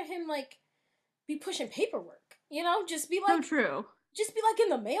just rather him like be pushing paperwork. Just be like, so true. Just be like in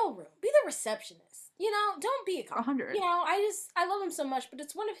the mailroom. Be the receptionist. Don't be a cop. 100. I love him so much, but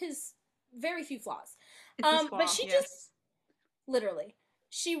it's one of his very few flaws. But she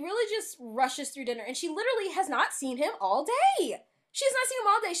she really just rushes through dinner, and she literally has not seen him all day. She has not seen him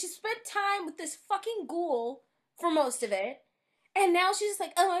all day. She spent time with this fucking ghoul for most of it. And now she's just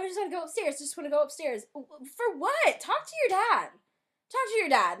like, oh, I just want to go upstairs. I just want to go upstairs. For what? Talk to your dad. Talk to your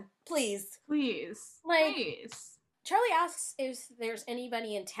dad, please. Please. Like, please. Charlie asks if there's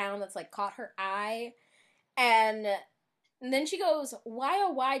anybody in town that's, like, caught her eye. And then she goes,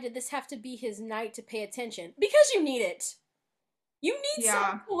 why did this have to be his night to pay attention? Because you need it. You need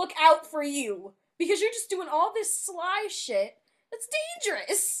someone to look out for you. Because you're just doing all this sly shit that's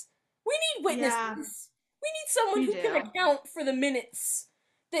dangerous. We need witnesses. Yeah. We need someone who can account for the minutes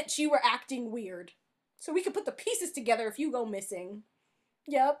that you were acting weird. So we can put the pieces together if you go missing.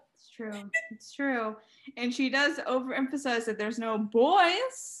 Yep. It's true. It's true. And she does overemphasize that there's no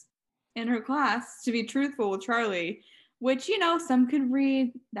boys in her class, to be truthful with Charlie, which, some could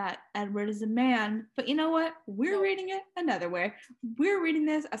read that Edward is a man. But you know what? We're reading it another way. We're reading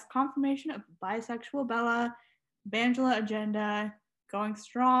this as confirmation of bisexual Bella, Bangela agenda, going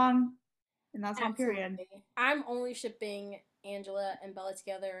strong. And that's on period. I'm only shipping Angela and Bella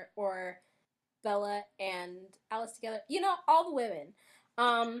together, or Bella and Alice together. All the women.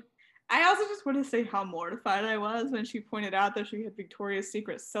 I also just want to say how mortified I was when she pointed out that she had Victoria's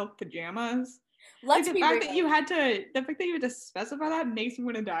Secret silk pajamas. The fact that you had to specify that makes me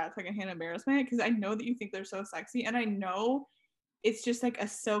want to die. It's like a hand embarrassment, because I know that you think they're so sexy, and I know it's just like a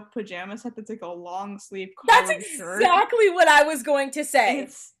silk pajama set that's like a long sleeve collared shirt. That's exactly what I was going to say.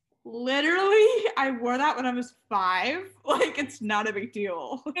 It's literally, I wore that when I was 5. Like, it's not a big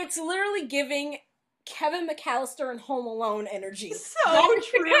deal. It's literally giving Kevin McAllister and Home Alone energy. So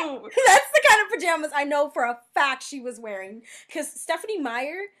true. That's the kind of pajamas I know for a fact she was wearing. Because Stephenie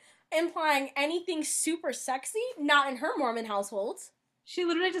Meyer, implying anything super sexy, not in her Mormon household. She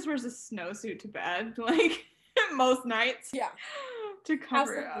literally just wears a snowsuit to bed, like, most nights. Yeah. To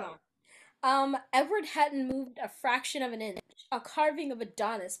cover it up. Edward hadn't moved a fraction of an inch. A carving of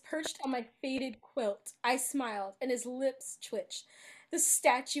Adonis perched on my faded quilt. I smiled, and his lips twitched. The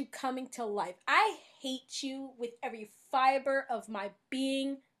statue coming to life. I hate you with every fiber of my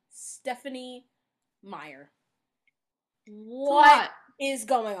being, Stephenie Meyer. What is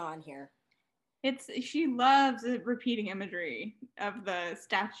going on here? She loves repeating imagery of the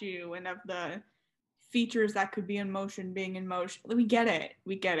statue and of the features that could be in motion being in motion. We get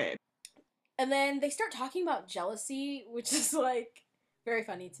it. And then they start talking about jealousy, which is, like, very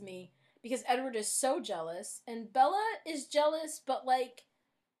funny to me. Because Edward is so jealous, and Bella is jealous, but, like,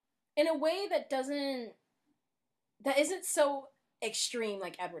 in a way that isn't so extreme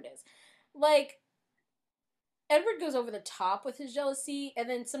like Edward is. Like, Edward goes over the top with his jealousy, and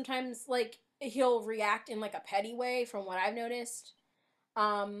then sometimes, like, he'll react in, like, a petty way, from what I've noticed.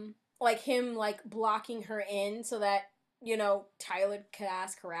 Like him, like, blocking her in so that, Tyler could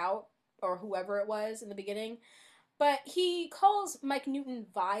ask her out, or whoever it was in the beginning. But he calls Mike Newton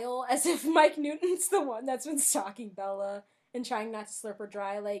vile, as if Mike Newton's the one that's been stalking Bella. and trying not to slurp her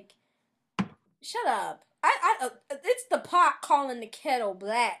dry. Like, shut up. It's the pot calling the kettle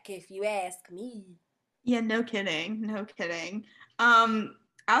black, if you ask me. Yeah, no kidding. No kidding. I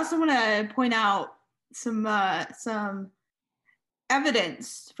also want to point out some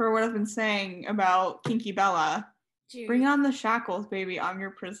evidence for what I've been saying about Kinky Bella. Dude. Bring on the shackles, baby. I'm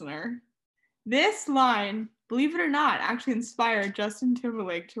your prisoner. This line, believe it or not, actually inspired Justin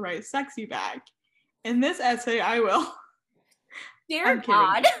Timberlake to write Sexy Back. In this essay, I will. Dear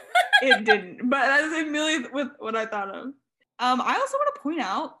God. It didn't, but that's a million with what I thought of. I also want to point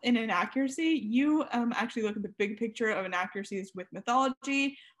out an inaccuracy. You actually look at the big picture of inaccuracies with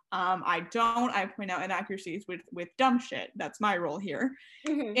mythology. I don't. I point out inaccuracies with dumb shit. That's my role here.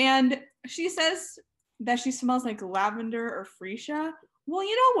 Mm-hmm. And she says that she smells like lavender or freesia. Well,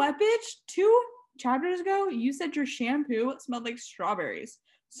 you know what, bitch? 2 chapters ago, you said your shampoo smelled like strawberries.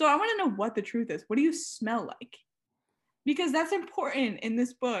 So I want to know what the truth is. What do you smell like? Because that's important in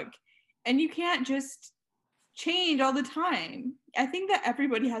this book. And you can't just change all the time. I think that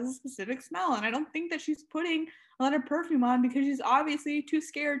everybody has a specific smell, and I don't think that she's putting a lot of perfume on because she's obviously too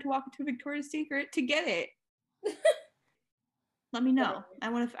scared to walk into Victoria's Secret to get it. Let me know. I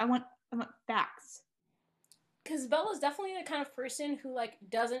want facts. Because Bella's definitely the kind of person who like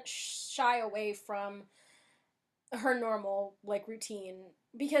doesn't shy away from her normal like routine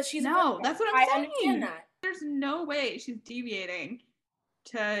because she's no. That's what I'm saying. I understand that. There's no way she's deviating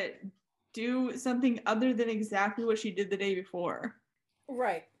to do something other than exactly what she did the day before.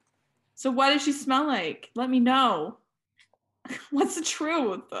 Right. So what does she smell like? Let me know. What's the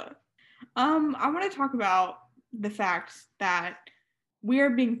truth? I want to talk about the fact that we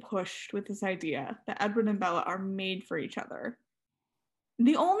are being pushed with this idea that Edward and Bella are made for each other.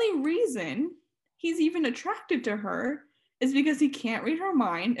 The only reason he's even attracted to her is because he can't read her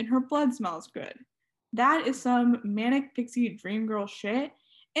mind and her blood smells good. That is some manic pixie dream girl shit.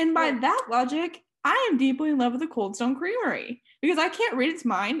 And by that logic, I am deeply in love with the Cold Stone Creamery because I can't read its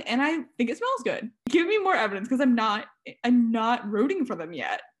mind and I think it smells good. Give me more evidence because I'm not rooting for them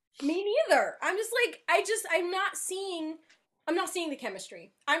yet. Me neither. I'm just like, I'm not seeing the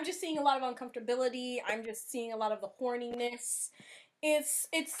chemistry. I'm just seeing a lot of uncomfortability. I'm just seeing a lot of the horniness. It's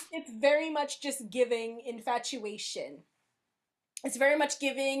very much just giving infatuation. It's very much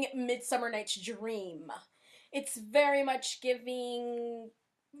giving Midsummer Night's Dream. It's very much giving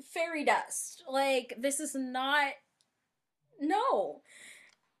fairy dust. Like, this is not, no.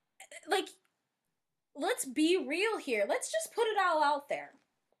 Like, let's be real here. Let's just put it all out there.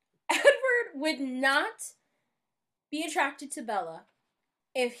 Edward would not be attracted to Bella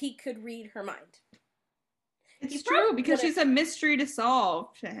if he could read her mind. It's true because she's a mystery to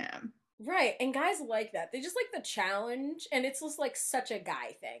solve to him. Right, and guys like that. They just like the challenge, and it's just like such a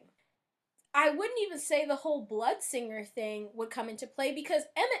guy thing. I wouldn't even say the whole blood singer thing would come into play because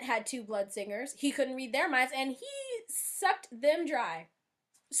Emmett had 2 blood singers. He couldn't read their minds, and he sucked them dry.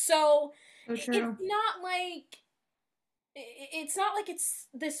 So it's not like it's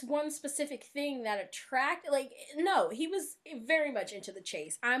this one specific thing that attracted. Like, no, he was very much into the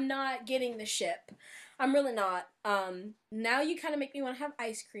chase. I'm not getting the ship. I'm really not. Now you kind of make me want to have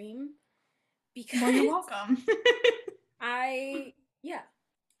ice cream. Because well, you're welcome. Yeah.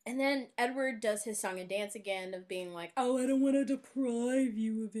 And then Edward does his song and dance again of being like, oh, I don't want to deprive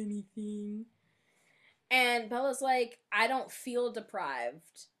you of anything. And Bella's like, I don't feel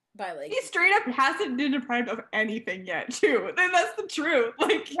deprived by like... He straight up hasn't been deprived of anything yet, too. And that's the truth.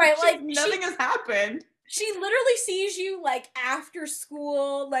 Like, right, like nothing has happened. She literally sees you, like, after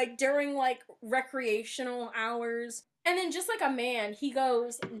school, like, during, like, recreational hours. And then just like a man, he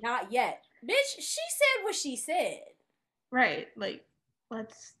goes, not yet. Bitch, she said what she said. Right, like,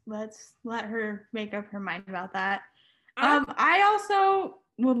 let's let her make up her mind about that. I also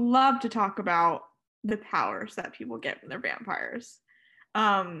would love to talk about the powers that people get when they're vampires.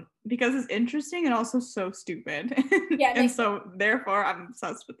 Because it's interesting and also so stupid. Yeah, and so therefore I'm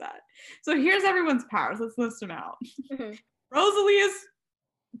obsessed with that. So here's everyone's powers. Let's list them out. Mm-hmm. Rosalie is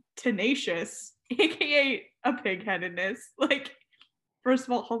tenacious, aka a pigheadedness. Like, first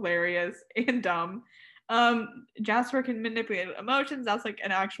of all, hilarious and dumb. Jasper can manipulate emotions. That's like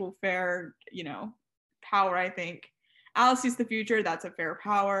an actual fair, power, I think. Alice sees the future. That's a fair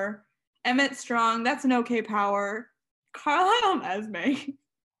power. Emmett strong. That's an okay power. Carlisle and Esme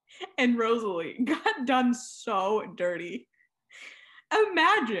and Rosalie got done so dirty.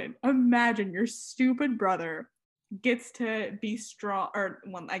 Imagine your stupid brother gets to be strong, or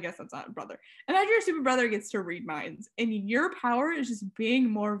well, I guess that's not a brother. Imagine your stupid brother gets to read minds, and your power is just being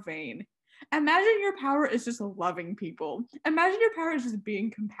more vain. Imagine your power is just loving people. Imagine your power is just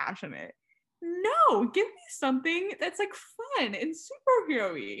being compassionate. no, give me something that's like fun and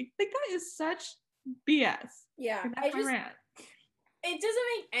superhero-y. Like that is such BS. Yeah, And that's my rant. it doesn't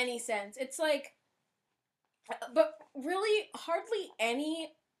make any sense. It's like, but really, hardly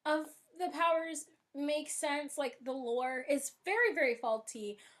any of the powers make sense. Like, the lore is very, very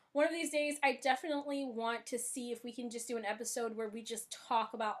faulty. One of these days, I definitely want to see if we can just do an episode where we just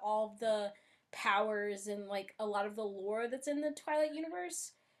talk about all of the powers and, like, a lot of the lore that's in the Twilight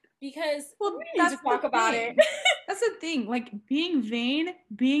universe. Because we need to talk about it. That's the thing. Like, being vain,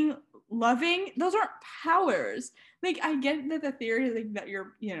 being loving, those aren't powers. Like, I get that the theory is like that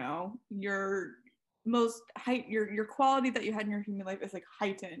your most your quality that you had in your human life is like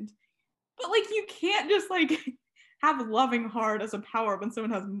heightened. But like you can't just like have loving heart as a power when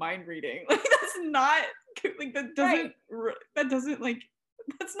someone has mind reading. Like that's not like that doesn't like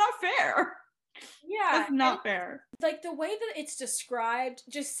that's not fair. Yeah. That's not fair. Like the way that it's described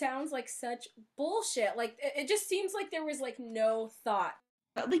just sounds like such bullshit. Like it just seems like there was like no thought.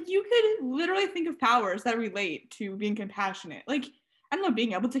 Like you could literally think of powers that relate to being compassionate. Like I don't know,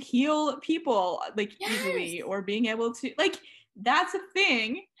 being able to heal people like easily, or being able to like that's a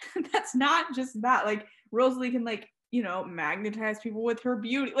thing. That's not just that. Like Rosalie can like magnetize people with her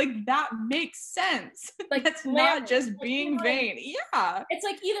beauty. Like that makes sense. Like that's not just being vain. Yeah. It's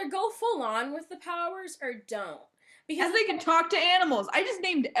like either go full on with the powers or don't. Because they can talk to animals. I just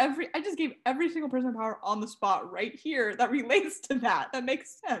gave every single person a power on the spot right here that relates to that. That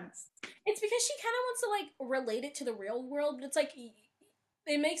makes sense. It's because she kind of wants to like relate it to the real world, but it's like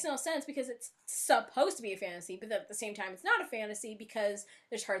it makes no sense because it's supposed to be a fantasy, but at the same time it's not a fantasy because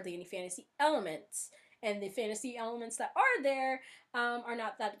there's hardly any fantasy elements. And the fantasy elements that are there are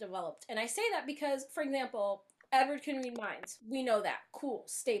not that developed. And I say that because, for example, Edward can read minds. We know that. Cool.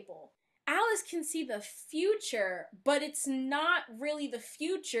 Staple. Alice can see the future, but it's not really the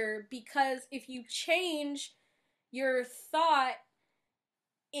future because if you change your thought,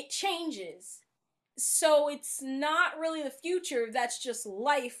 it changes. So it's not really the future, that's just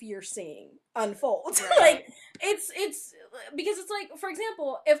life you're seeing unfold. Right. Like it's because it's like, for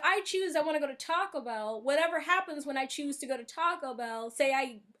example, if I choose I want to go to Taco Bell, whatever happens when I choose to go to Taco Bell, say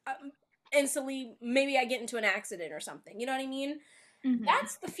I instantly maybe I get into an accident or something, you know what I mean? Mm-hmm.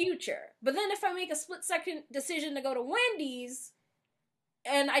 That's the future. But then if I make a split second decision to go to Wendy's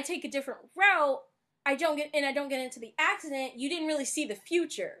and I take a different route, I don't get into the accident, you didn't really see the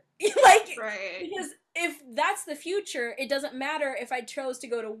future. Like, right. Because if that's the future, it doesn't matter if I chose to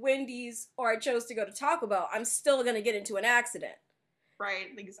go to Wendy's or I chose to go to Taco Bell. I'm still going to get into an accident. Right,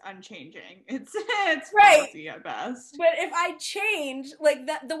 like it's unchanging. It's right. Fuzzy at best. But if I change, like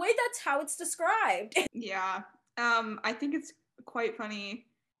that, the way that's how it's described. Yeah. I think it's quite funny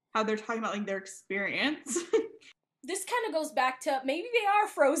how they're talking about like their experience. This kind of goes back to maybe they are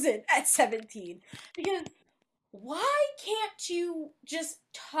frozen at 17. Because why can't you just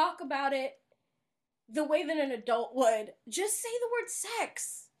talk about it the way that an adult would? Just say the word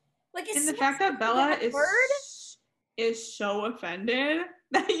sex. Like, and the fact that Bella is so offended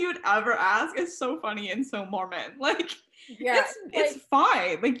that you'd ever ask is so funny and so Mormon. Like, yeah, it's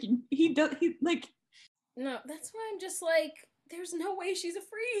fine. Like he like. No, that's why I'm just like, there's no way she's a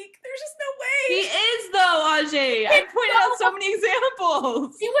freak. There's just no way. He is though, Ajay. I pointed out so many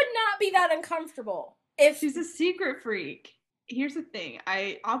examples. She would not be that uncomfortable if she's a secret freak. Here's the thing.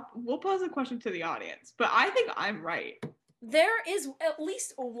 We'll pose a question to the audience, but I think I'm right. There is at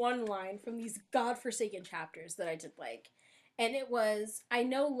least one line from these godforsaken chapters that I did like, and it was, "I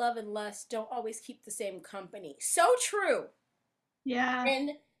know love and lust don't always keep the same company." So true. Yeah.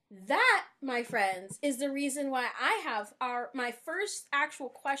 And that, my friends, is the reason why I have my first actual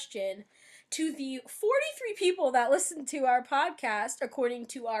question to the 43 people that listen to our podcast, according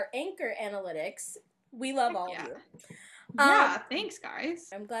to our Anchor analytics. We love all of you. Yeah, thanks, guys.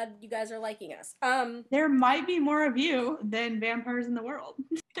 I'm glad you guys are liking us. There might be more of you than vampires in the world.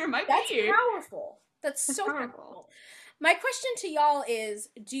 There might be. That's powerful. That's so powerful. My question to y'all is,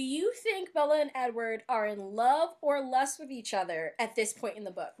 do you think Bella and Edward are in love or lust with each other at this point in the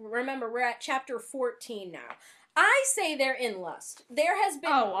book? Remember, we're at chapter 14 now. I say they're in lust. There has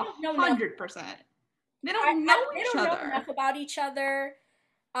been 100%. They don't know each other. They don't know enough about each other.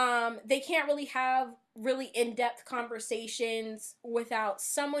 They can't really have really in-depth conversations without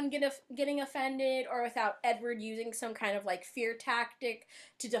someone getting offended or without Edward using some kind of like fear tactic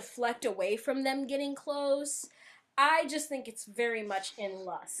to deflect away from them getting close. I just think it's very much in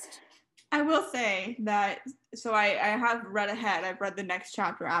lust. I will say that, so I have read ahead. I've read the next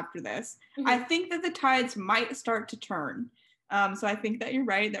chapter after this. Mm-hmm. I think that the tides might start to turn. So I think that you're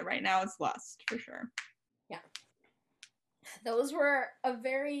right, that right now it's lust, for sure. Yeah. Those were a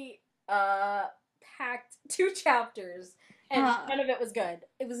very packed 2 chapters, and none of it was good.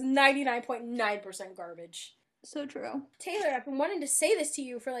 It was 99.9% garbage. So true. Taylor, I've been wanting to say this to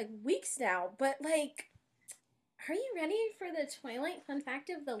you for like weeks now, but like, are you ready for the Twilight fun fact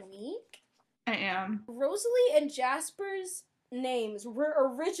of the week? I am. Rosalie and Jasper's names were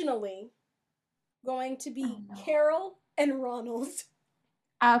originally going to be Carol and Ronald.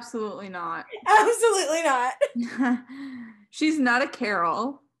 Absolutely not. Absolutely not. She's not a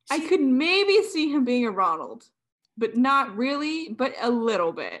Carol. I could maybe see him being a Ronald, but not really, but a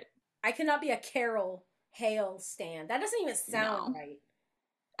little bit. I cannot be a Carol Hale stan. That doesn't even sound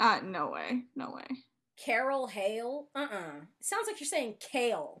right. No way. No way. Carol Hale? It sounds like you're saying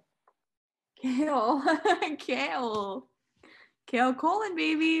kale. Kale. Kale. Kale Colin,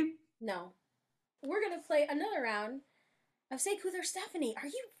 baby. No. We're going to play another round of Say Cooth or Stephanie. Are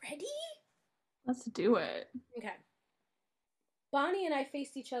you ready? Let's do it. Okay. Bonnie and I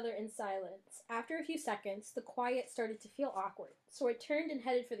faced each other in silence. After a few seconds, the quiet started to feel awkward, so I turned and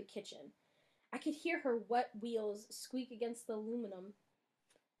headed for the kitchen. I could hear her wet wheels squeak against the aluminum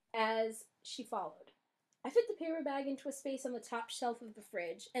as she followed. I fit the paper bag into a space on the top shelf of the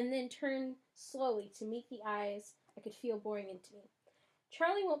fridge, and then turned slowly to meet the eyes I could feel boring into me.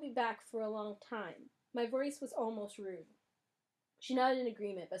 Charlie won't be back for a long time. My voice was almost rude. She nodded in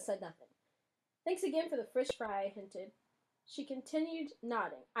agreement, but said nothing. Thanks again for the fish fry, I hinted. She continued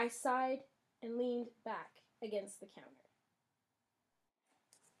nodding. I sighed and leaned back against the counter.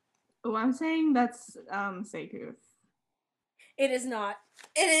 Oh, I'm saying that's Say Cooth. It is not.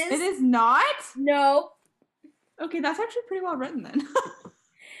 It is. It is not? No. Okay, that's actually pretty well written then.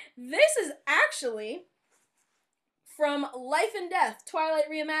 This is actually from Life and Death, Twilight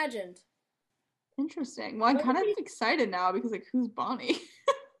Reimagined. Interesting. Well, I'm kind of excited now because, like, who's Bonnie?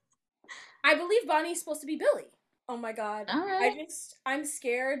 I believe Bonnie's supposed to be Billy. Oh my god. All right. I'm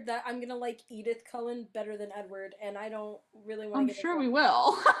scared that I'm gonna like Edith Cullen better than Edward, and I don't really want to I'm sure we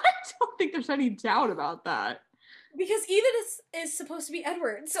will. I don't think there's any doubt about that. Because Edith is supposed to be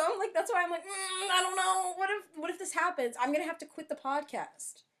Edward, so I'm like, that's why I'm like, I don't know. What if this happens? I'm gonna have to quit the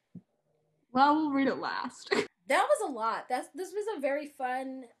podcast. Well, we'll read it last. That was a lot. This was a very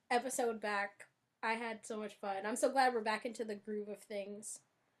fun episode back. I had so much fun. I'm so glad we're back into the groove of things.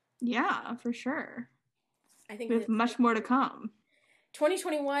 Yeah, for sure. I think there's much more to come.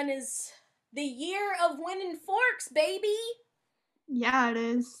 2021 is the year of Win and Forks, baby. Yeah, it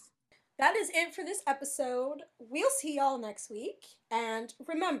is. That is it for this episode. We'll see y'all next week. And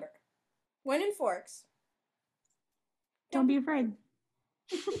remember, Win and Forks. Don't be afraid.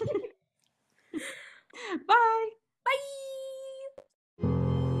 Bye. Bye.